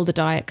own all the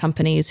diet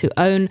companies, who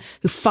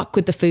fuck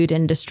with the food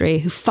industry,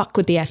 who fuck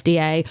with the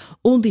FDA,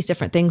 all these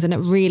different things. And it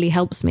really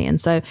helps me. And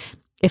so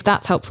if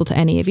that's helpful to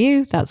any of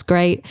you, that's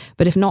great.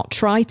 But if not,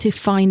 try to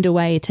find a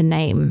way to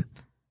name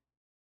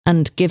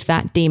and give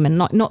that demon,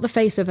 not the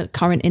face of a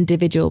current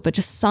individual, but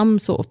just some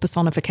sort of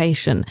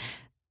personification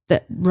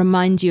that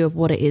reminds you of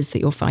what it is that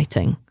you're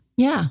fighting.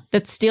 Yeah,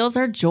 that steals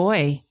our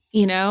joy,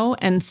 you know,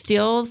 and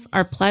steals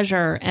our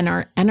pleasure and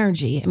our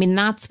energy. I mean,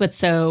 that's what's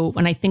so,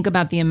 when I think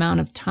about the amount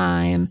of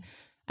time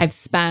I've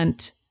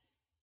spent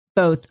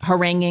both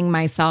haranguing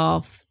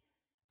myself,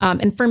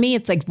 and for me,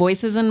 it's like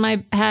voices in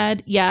my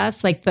head.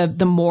 Yes, like the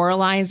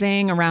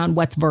moralizing around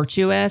what's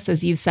virtuous,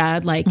 as you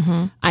said, like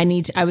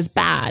I was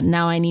bad.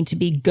 Now I need to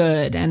be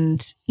good.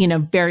 And, you know,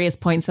 various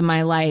points in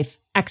my life,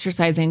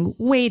 exercising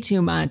way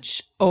too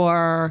much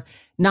or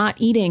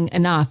not eating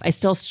enough. I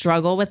still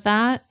struggle with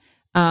that.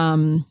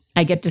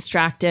 I get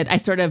distracted.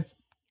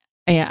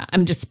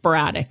 I'm just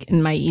sporadic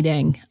in my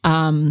eating.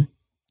 And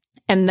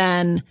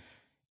then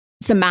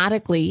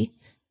somatically,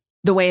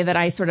 the way that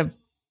I sort of,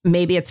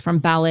 maybe it's from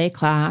ballet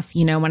class,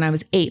 you know, when I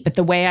was 8, but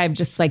the way I've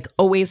just like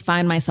always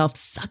find myself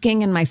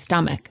sucking in my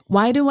stomach.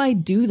 Why do I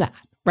do that?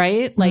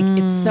 Right? Like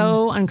it's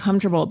so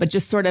uncomfortable, but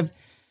just sort of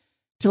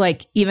to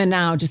like, even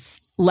now,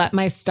 just let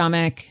my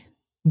stomach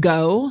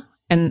go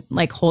and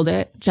like hold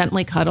it,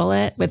 gently cuddle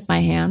it with my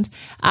hands.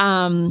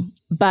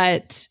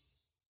 But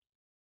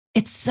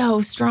it's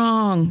so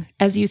strong,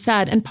 as you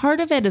said. And part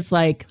of it is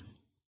like,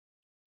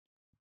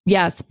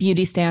 yes,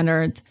 beauty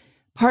standards.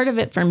 Part of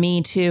it for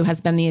me too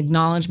has been the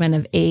acknowledgement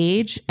of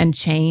age and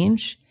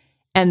change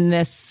and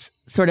this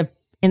sort of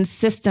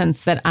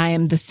insistence that I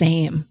am the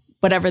same,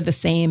 whatever the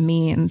same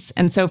means.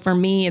 And so for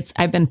me,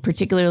 I've been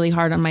particularly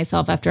hard on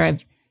myself after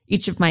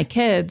each of my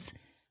kids,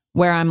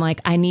 where I'm like,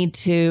 I need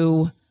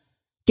to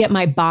get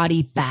my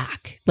body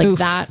back. Like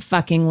that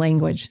fucking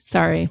language.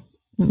 Sorry.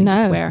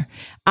 No. Swear.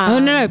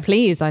 No,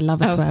 please. I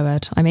love a swear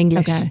word. I'm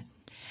English. Okay.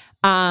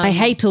 I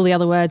hate all the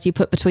other words you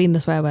put between the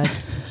swear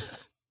words.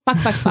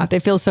 Fuck. They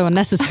feel so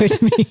unnecessary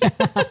to me.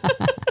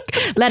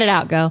 Let it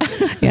out, girl.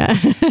 Yeah.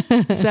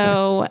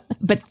 So,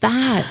 but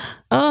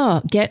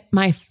get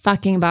my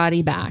fucking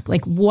body back.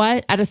 Like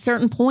what, at a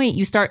certain point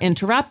you start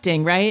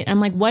interrupting, right? I'm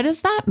like, what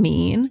does that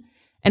mean?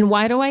 And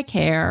why do I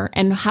care?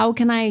 And how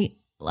can I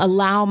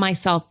allow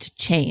myself to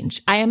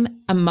change? I am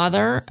a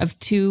mother of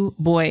 2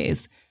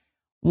 boys.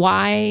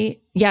 Why?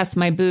 Yes,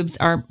 my boobs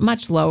are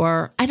much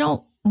lower.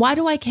 Why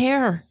do I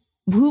care?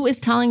 Who is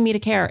telling me to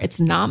care? It's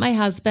not my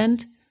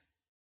husband.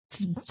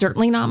 It's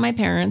certainly not my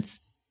parents.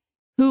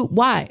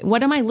 Why?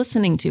 What am I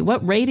listening to?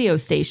 What radio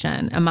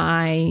station am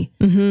I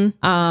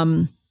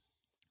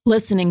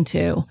listening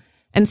to.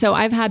 And so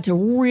I've had to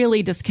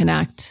really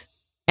disconnect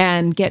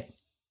and get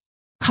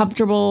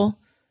comfortable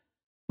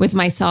with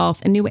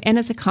myself and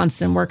it's a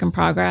constant work in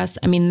progress.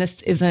 I mean,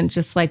 this isn't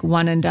just like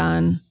one and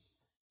done.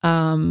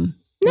 No,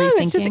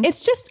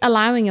 it's just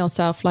allowing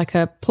yourself like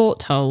a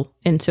porthole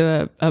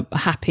into a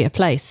happier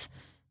place.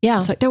 Yeah.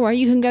 It's like, don't worry,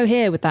 you can go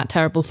here with that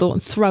terrible thought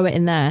and throw it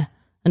in there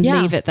and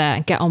leave it there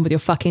and get on with your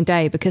fucking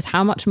day. Because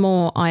how much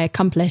more I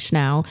accomplish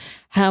now,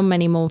 how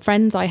many more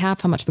friends I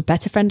have, how much of a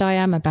better friend I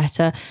am, a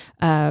better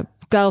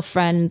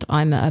girlfriend,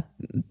 I'm a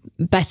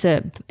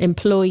better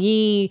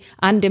employee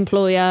and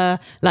employer.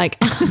 Like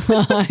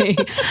I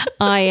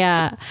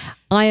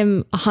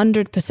am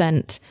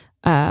 100%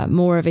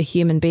 more of a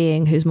human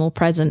being who's more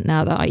present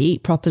now that I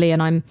eat properly.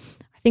 And I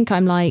think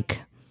I'm like,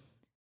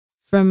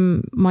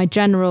 from my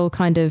general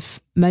kind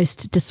of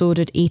most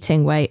disordered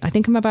eating weight, I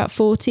think I'm about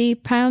 40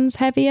 pounds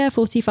heavier,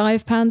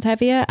 45 pounds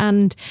heavier.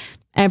 And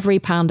every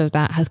pound of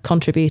that has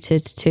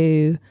contributed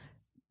to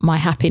my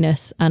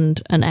happiness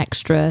and an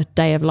extra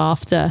day of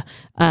laughter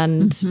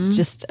and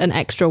just an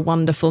extra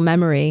wonderful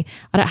memory.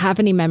 I don't have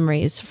any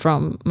memories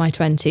from my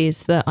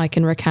 20s that I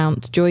can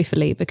recount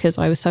joyfully because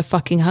I was so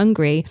fucking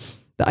hungry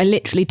that I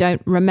literally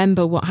don't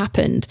remember what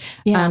happened.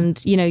 Yeah.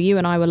 And, you know, you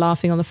and I were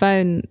laughing on the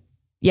phone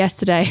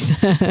yesterday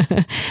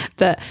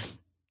that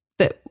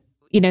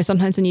you know,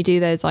 sometimes when you do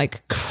those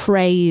like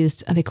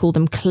crazed, and they call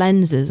them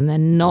cleanses and they're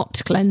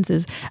not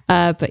cleanses,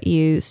 but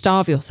you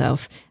starve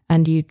yourself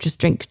and you just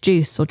drink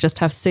juice or just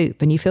have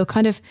soup and you feel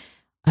kind of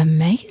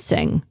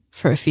amazing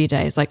for a few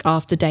days. Like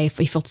after day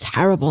 4, you feel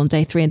terrible on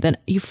day 3 and then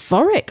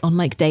euphoric on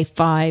like day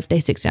 5, day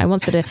 16. I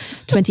once did a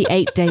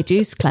 28-day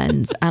juice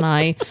cleanse and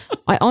I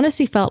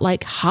honestly felt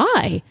like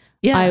high.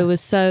 Yeah. I was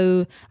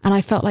so, and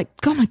I felt like,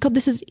 oh my God,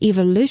 this is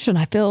evolution.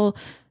 I feel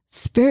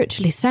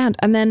spiritually sound.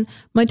 And then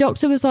my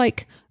doctor was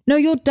like, no,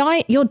 you're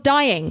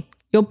dying.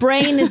 Your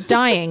brain is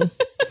dying.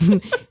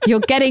 You're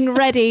getting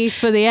ready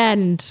for the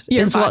end.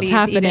 Is what's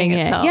happening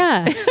here.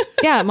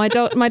 Yeah. My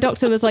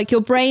doctor was like,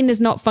 your brain is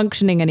not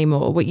functioning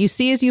anymore. What you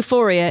see as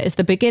euphoria is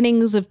the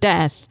beginnings of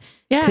death.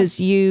 Because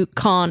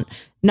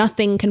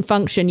nothing can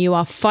function. You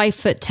are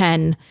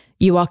 5'10".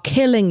 You are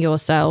killing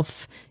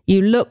yourself.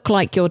 You look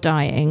like you're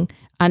dying.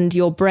 And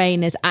your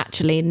brain is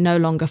actually no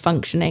longer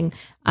functioning.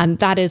 And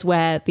that is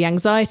where the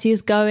anxiety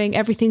is going.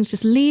 Everything's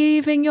just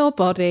leaving your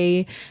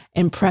body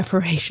in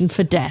preparation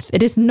for death.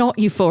 It is not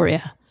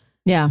euphoria.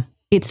 Yeah.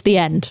 It's the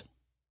end.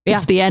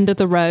 It's the end of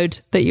the road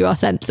that you are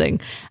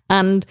sensing.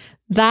 And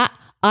that,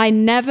 I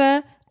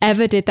never,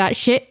 ever did that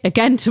shit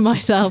again to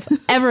myself,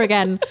 ever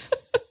again.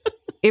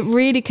 It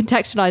really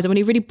contextualized. And when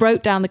he really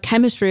broke down the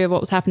chemistry of what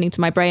was happening to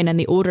my brain and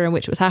the order in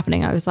which it was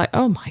happening, I was like,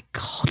 oh my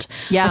God.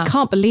 Yeah. I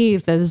can't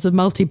believe there's a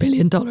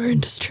multi-billion-dollar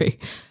industry.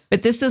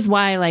 But this is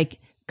why like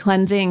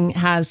cleansing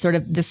has sort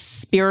of this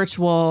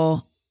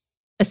spiritual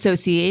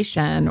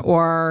association,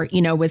 or,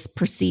 you know, was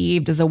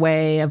perceived as a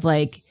way of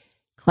like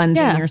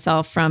cleansing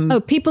yourself from.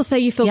 Oh, people say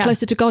you feel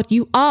closer to God.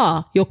 You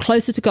are. You're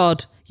closer to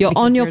God. You're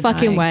because on your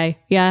fucking dying. Way.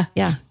 Yeah.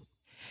 Yeah.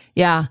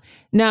 Yeah.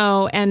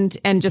 No, and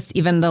just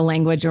even the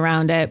language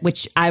around it,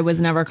 which I was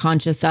never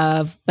conscious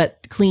of,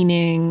 but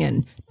cleaning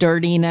and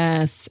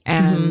dirtiness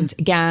and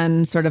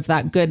again, sort of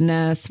that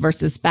goodness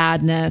versus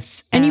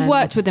badness. And you've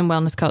worked within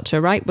wellness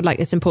culture, right? But like,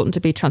 it's important to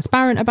be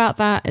transparent about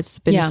that. It's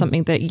been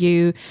something that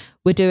you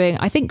were doing,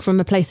 I think, from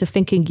a place of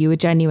thinking you were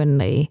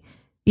genuinely,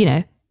 you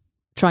know,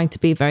 trying to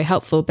be very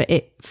helpful, but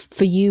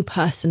for you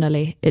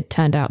personally, it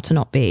turned out to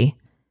not be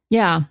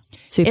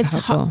super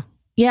helpful.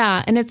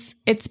 Yeah. And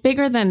it's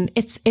bigger than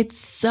it's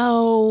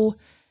so,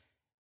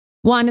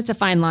 one, it's a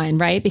fine line,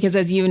 right? Because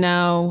as you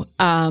know,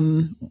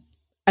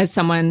 as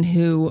someone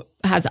who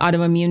has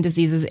autoimmune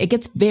diseases, it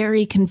gets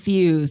very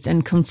confused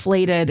and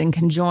conflated and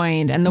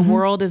conjoined. And the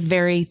world is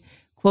very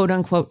quote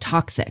unquote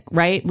toxic,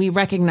 right? We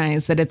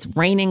recognize that it's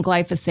raining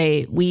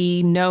glyphosate.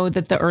 We know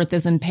that the earth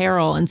is in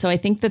peril. And so I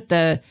think that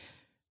the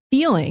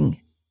feeling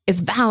is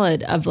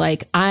valid of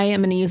like, I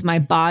am going to use my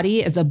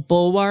body as a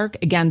bulwark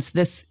against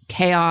this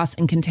chaos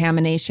and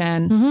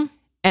contamination.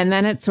 And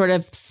then it sort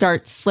of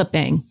starts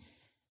slipping.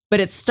 But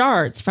it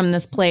starts from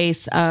this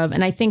place of,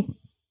 and I think,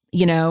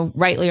 you know,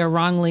 rightly or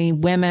wrongly,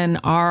 women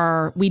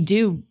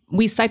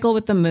we cycle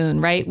with the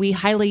moon, right? We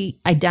highly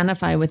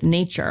identify with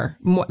nature.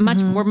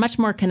 We're much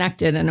more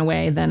connected in a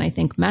way than I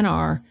think men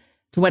are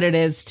to what it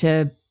is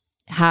to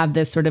have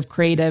this sort of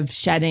creative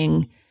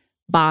shedding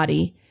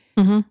body.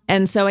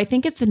 And so I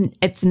think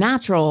it's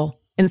natural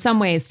in some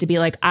ways to be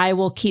like, I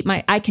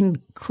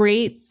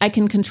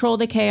can control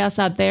the chaos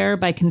out there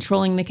by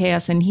controlling the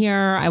chaos in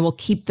here. I will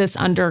keep this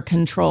under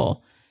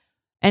control.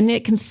 And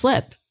it can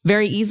slip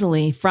very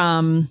easily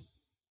from,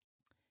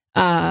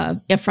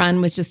 a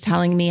friend was just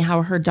telling me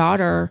how her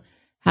daughter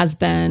has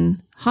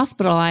been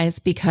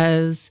hospitalized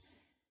because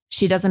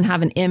she doesn't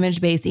have an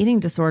image-based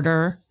eating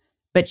disorder,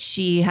 but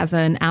she has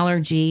an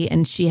allergy,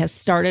 and she has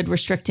started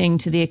restricting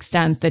to the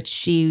extent that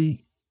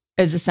she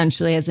is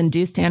essentially has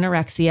induced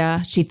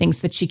anorexia. She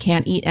thinks that she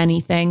can't eat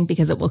anything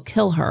because it will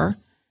kill her.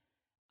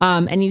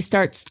 And you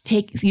start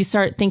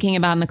thinking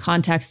about in the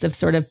context of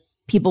sort of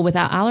people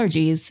without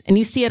allergies, and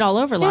you see it all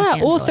over Los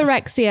Angeles.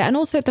 Orthorexia. And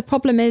also the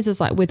problem is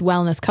like with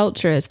wellness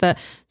culture is that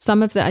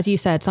some of the, as you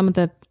said, some of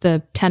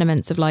the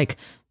tenements of like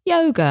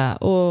yoga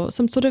or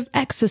some sort of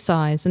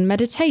exercise and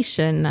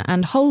meditation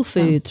and whole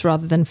foods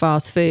rather than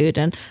fast food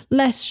and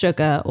less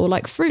sugar or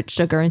like fruit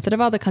sugar instead of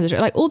other kinds of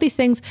sugar, like all these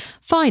things,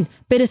 fine.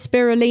 Bit of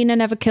spirulina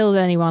never killed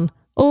anyone.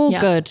 All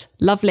good.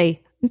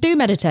 Lovely. Do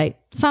meditate.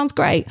 Sounds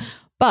great.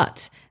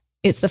 But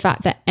it's the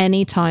fact that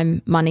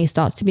anytime money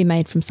starts to be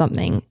made from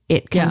something,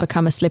 it can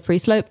become a slippery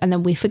slope. And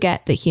then we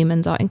forget that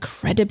humans are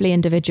incredibly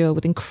individual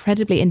with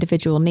incredibly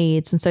individual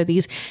needs. And so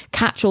these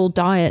catch-all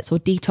diets or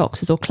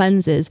detoxes or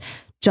cleanses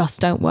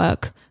just don't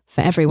work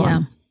for everyone.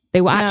 Yeah.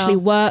 They will actually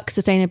work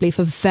sustainably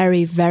for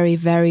very, very,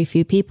 very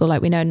few people.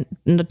 Like we know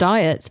the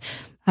diets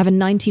have a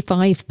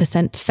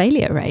 95%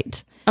 failure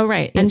rate. Oh,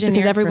 right. And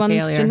because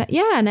everyone's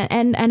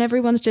and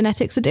everyone's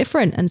genetics are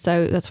different. And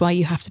so that's why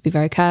you have to be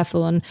very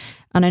careful. And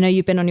I know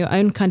you've been on your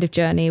own kind of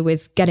journey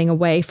with getting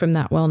away from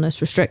that wellness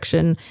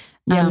restriction.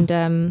 Yeah.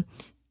 And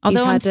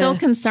although I'm still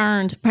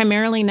concerned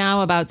primarily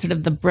now about sort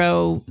of the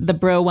bro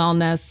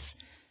wellness,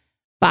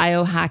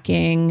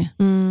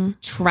 biohacking,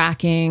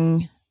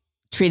 tracking,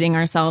 treating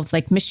ourselves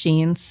like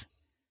machines.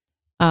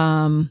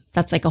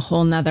 That's like a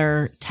whole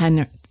nother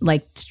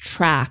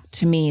track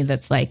to me.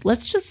 That's like,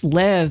 let's just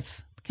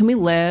live. Can we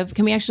live?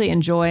 Can we actually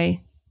enjoy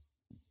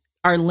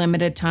our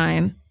limited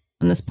time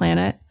on this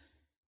planet?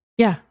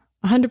 Yeah,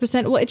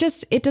 100%. Well, it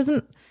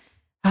doesn't,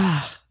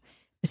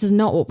 this is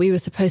not what we were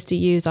supposed to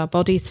use our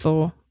bodies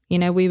for. You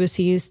know, we were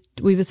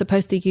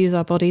supposed to use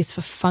our bodies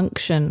for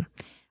function.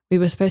 We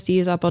were supposed to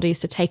use our bodies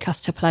to take us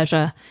to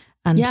pleasure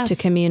and to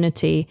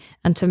community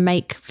and to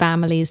make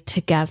families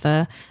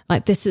together.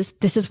 Like this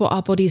is what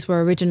our bodies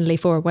were originally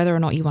for, whether or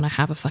not you want to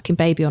have a fucking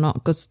baby or not,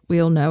 because we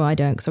all know I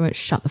don't, so I won't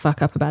shut the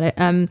fuck up about it.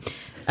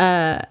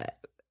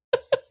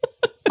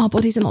 Our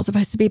bodies are not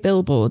supposed to be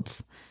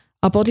billboards.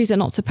 Our bodies are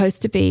not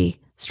supposed to be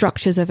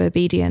structures of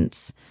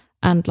obedience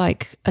and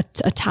like a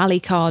tally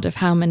card of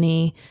how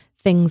many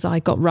things I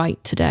got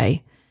right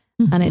today.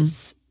 Mm-hmm. And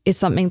it's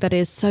something that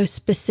is so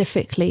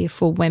specifically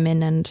for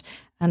women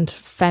and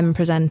femme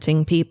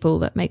presenting people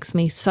that makes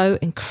me so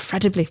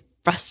incredibly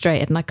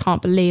frustrated. And I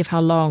can't believe how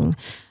long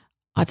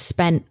I've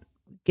spent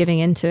giving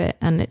into it.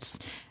 And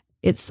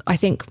it's I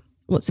think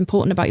what's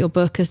important about your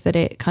book is that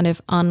it kind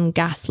of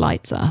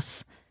ungaslights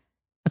us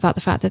about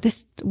the fact that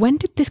this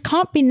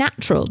can't be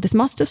natural. This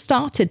must have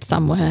started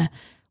somewhere.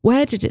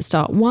 Where did it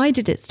start? Why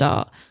did it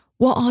start?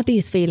 What are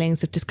these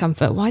feelings of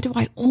discomfort? Why do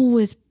I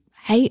always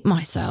hate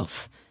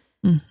myself?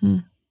 Mm-hmm.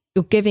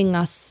 You're giving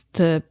us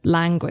the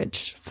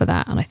language for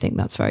that. And I think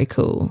that's very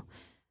cool.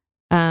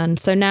 And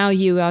so now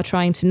you are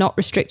trying to not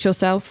restrict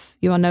yourself.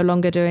 You are no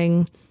longer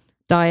doing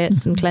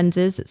diets and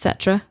cleanses,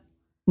 etc.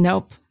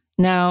 Nope.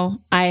 No,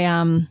 I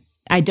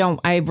don't.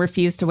 I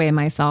refuse to weigh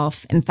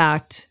myself. In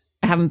fact,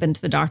 I haven't been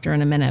to the doctor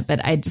in a minute, but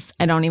I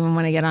don't even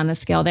want to get on a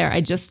scale there. I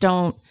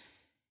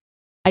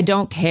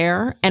don't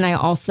care. And I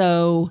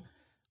also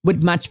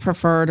would much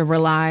prefer to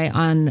rely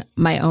on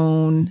my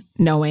own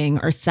knowing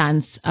or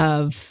sense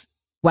of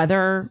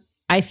whether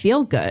I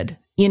feel good.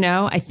 You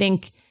know, I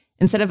think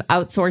instead of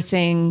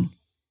outsourcing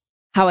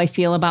how I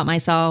feel about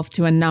myself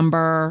to a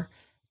number,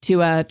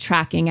 to a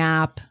tracking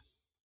app,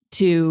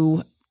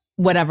 to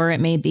whatever it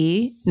may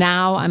be,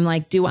 now I'm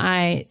like, do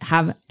I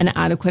have an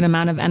adequate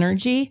amount of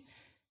energy?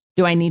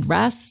 Do I need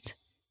rest?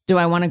 Do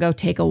I want to go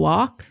take a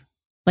walk?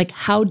 Like,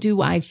 how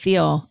do I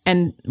feel?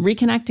 And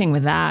reconnecting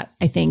with that,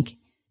 I think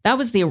that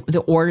was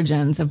the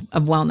origins of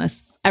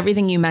wellness.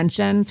 Everything you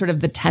mentioned, sort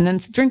of the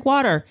tenets, drink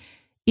water,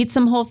 eat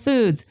some whole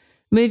foods,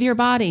 move your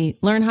body,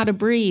 learn how to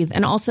breathe.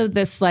 And also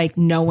this like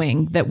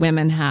knowing that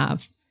women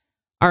have,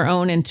 our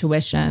own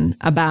intuition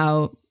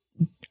about,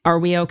 are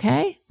we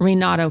okay? Are we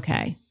not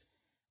okay?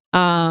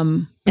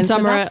 And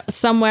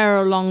somewhere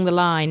along the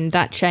line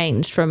that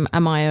changed from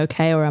am I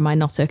okay or am I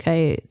not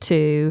okay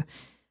to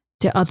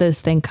do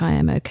others think I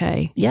am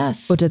okay?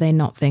 Yes. Or do they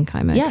not think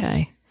I'm okay?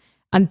 Yes.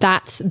 And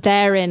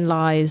therein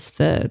lies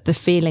the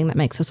feeling that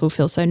makes us all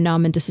feel so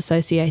numb and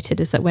disassociated,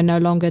 is that we're no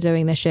longer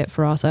doing this shit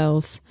for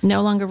ourselves.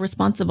 No longer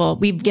responsible.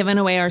 We've given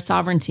away our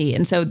sovereignty.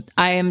 And so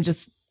I am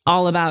just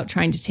all about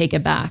trying to take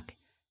it back.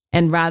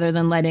 And rather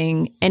than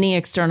letting any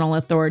external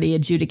authority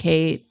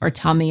adjudicate or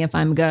tell me if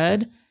I'm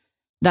good,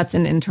 that's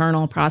an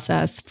internal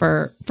process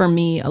for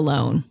me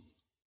alone.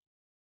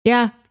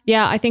 Yeah.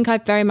 Yeah, I think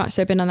I've very much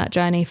so been on that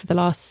journey for the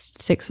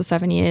last 6 or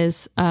 7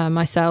 years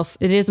myself.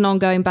 It is an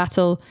ongoing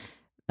battle.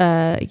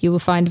 You will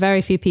find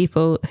very few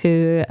people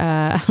who,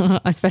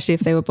 especially if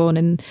they were born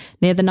in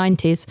near the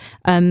 90s,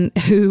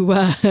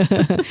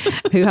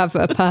 who have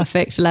a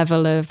perfect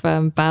level of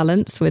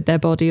balance with their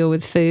body or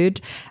with food,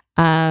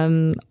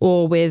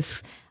 or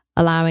with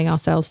allowing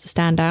ourselves to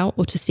stand out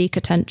or to seek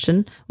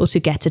attention or to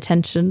get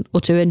attention or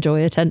to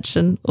enjoy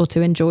attention or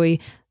to enjoy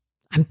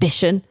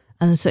ambition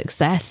and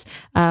success.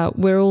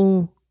 We're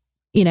all,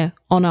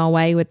 on our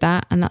way with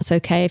that. And that's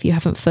okay if you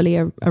haven't fully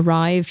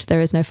arrived. There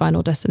is no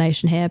final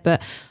destination here.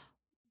 But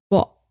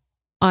what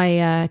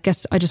I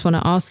guess I just want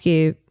to ask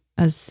you,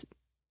 as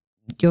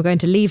you're going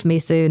to leave me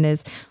soon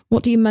is,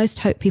 what do you most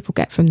hope people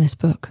get from this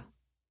book?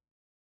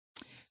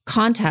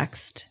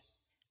 Context.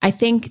 I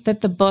think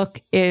that the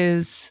book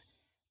is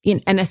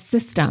in a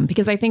system,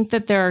 because I think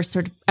that there are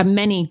sort of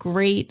many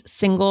great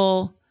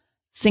single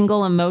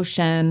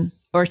emotion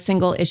or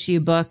single issue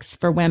books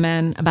for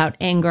women about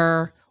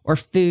anger or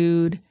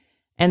food.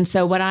 And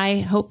so what I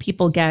hope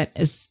people get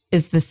is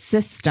the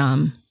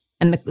system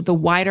and the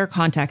wider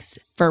context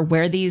for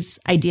where these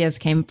ideas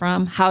came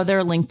from, how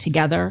they're linked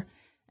together,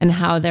 and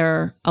how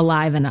they're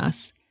alive in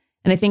us.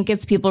 And I think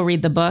as people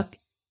read the book,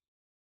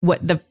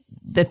 what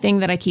the thing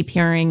that I keep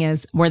hearing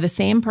is, we're the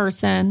same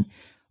person,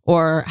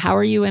 or how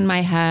are you in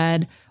my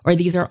head, or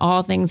these are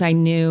all things I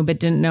knew but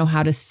didn't know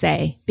how to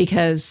say.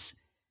 Because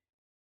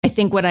I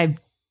think what I've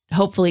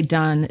hopefully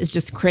done is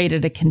just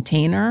created a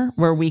container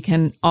where we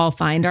can all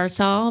find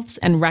ourselves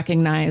and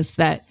recognize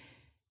that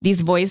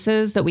these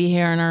voices that we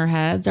hear in our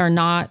heads are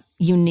not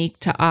unique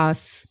to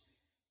us.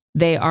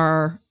 They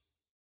are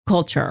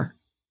culture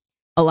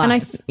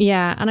alive.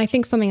 And I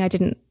think something I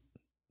didn't,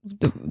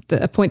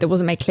 a point that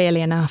wasn't made clearly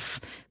enough,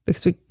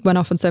 because we went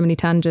off on so many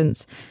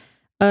tangents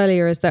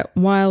earlier, is that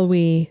while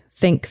we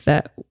think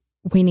that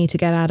we need to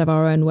get out of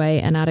our own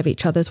way and out of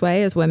each other's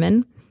way as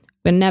women,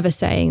 we're never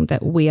saying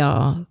that we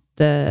are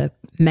the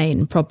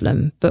main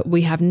problem, but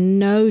we have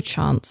no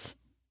chance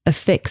of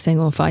fixing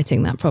or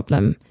fighting that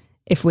problem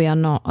if we are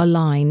not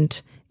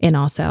aligned in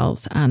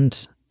ourselves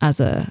and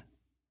as a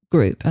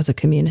group, as a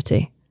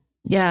community.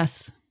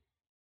 Yes.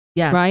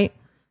 Yes. Right?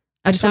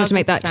 I just wanted to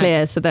make that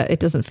clear so that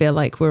it doesn't feel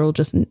like we're all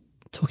just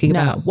talking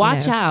about...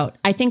 Watch out.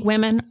 I think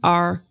women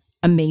are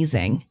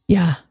amazing.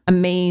 Yeah.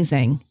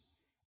 Amazing.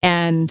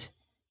 And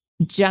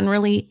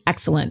generally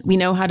excellent. We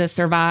know how to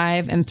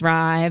survive and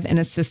thrive in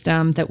a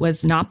system that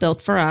was not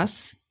built for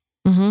us,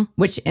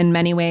 which in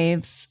many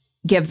ways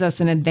gives us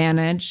an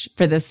advantage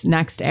for this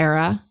next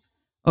era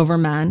over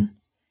men.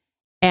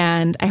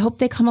 And I hope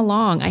they come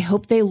along. I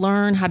hope they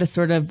learn how to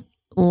sort of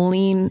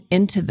lean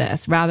into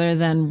this rather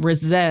than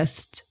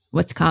resist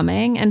what's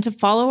coming, and to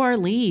follow our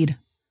lead.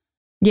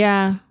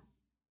 Yeah.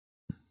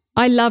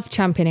 I love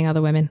championing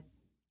other women.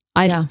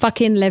 I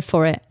fucking live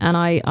for it. And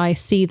I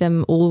see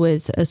them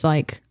always as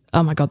like,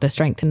 oh my God, there's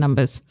strength in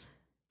numbers.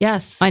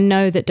 Yes. I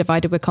know that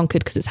divided we're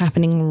conquered because it's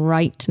happening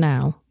right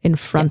now in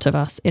front of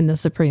us in the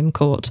Supreme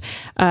Court.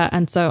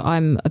 And so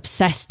I'm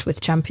obsessed with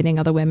championing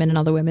other women and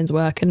other women's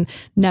work, and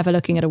never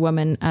looking at a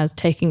woman as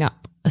taking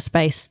up a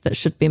space that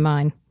should be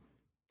mine.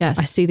 Yes.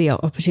 I see the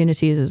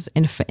opportunities as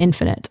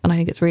infinite. And I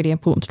think it's really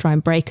important to try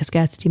and break a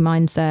scarcity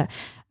mindset.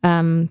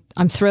 I'm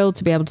thrilled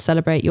to be able to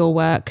celebrate your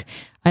work.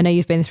 I know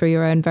you've been through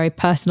your own very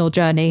personal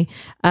journey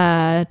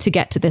to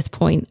get to this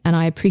point, and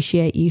I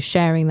appreciate you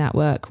sharing that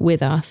work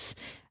with us.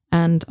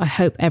 And I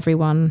hope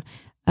everyone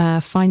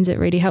finds it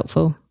really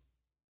helpful.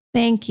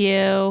 Thank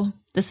you.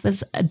 This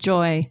was a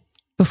joy.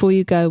 Before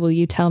you go, will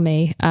you tell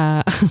me,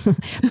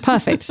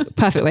 perfect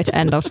way to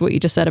end after what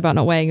you just said about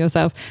not weighing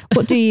yourself.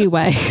 What do you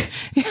weigh?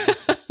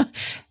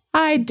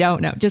 I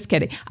don't know. Just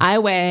kidding. I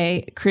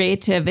weigh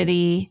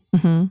creativity,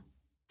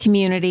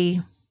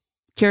 community,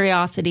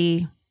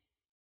 curiosity,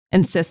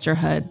 and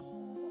sisterhood.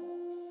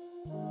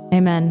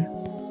 Amen.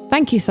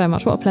 Thank you so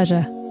much. What a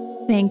pleasure.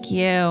 Thank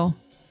you.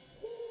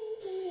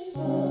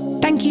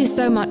 Thank you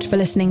so much for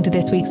listening to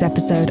this week's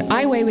episode.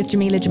 I Weigh with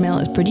Jameela Jamil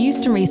is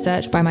produced and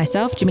researched by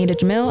myself, Jameela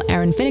Jamil,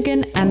 Erin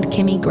Finnegan, and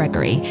Kimmy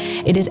Gregory.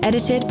 It is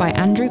edited by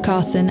Andrew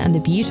Carson, and the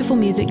beautiful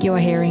music you are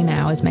hearing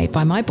now is made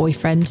by my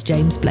boyfriend,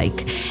 James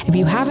Blake. If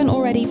you haven't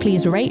already,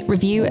 please rate,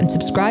 review, and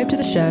subscribe to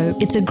the show.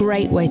 It's a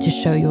great way to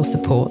show your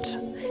support.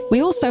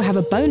 We also have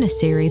a bonus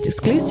series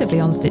exclusively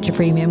on Stitcher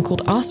Premium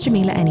called Ask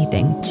Jameela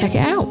Anything. Check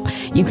it out.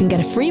 You can get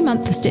a free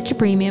month of Stitcher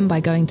Premium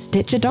by going to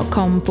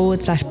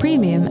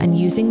stitcher.com/premium and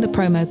using the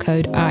promo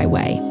code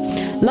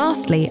IWeigh.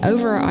 Lastly,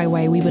 over at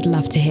iWeigh, we would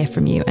love to hear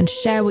from you and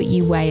share what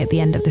you weigh at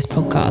the end of this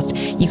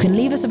podcast. You can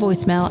leave us a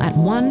voicemail at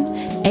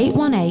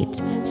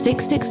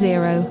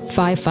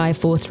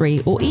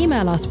 1-818-660-5543 or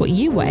email us what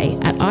you weigh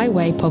at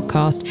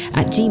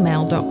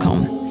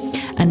iweighpodcast@gmail.com.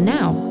 And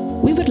now,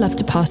 we would love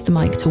to pass the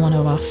mic to one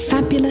of our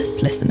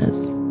fabulous listeners.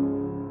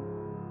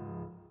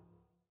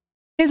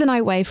 Here's an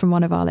I Weigh from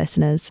one of our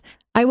listeners.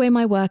 I weigh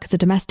my work as a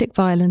domestic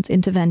violence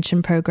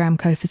intervention program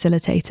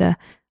co-facilitator.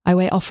 I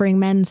weigh offering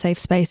men safe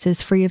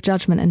spaces free of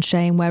judgment and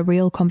shame where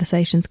real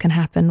conversations can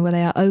happen, where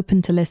they are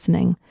open to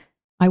listening.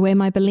 I weigh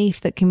my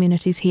belief that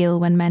communities heal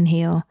when men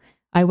heal.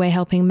 I weigh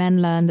helping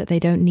men learn that they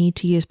don't need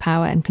to use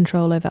power and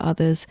control over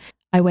others.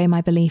 I weigh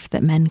my belief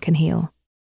that men can heal.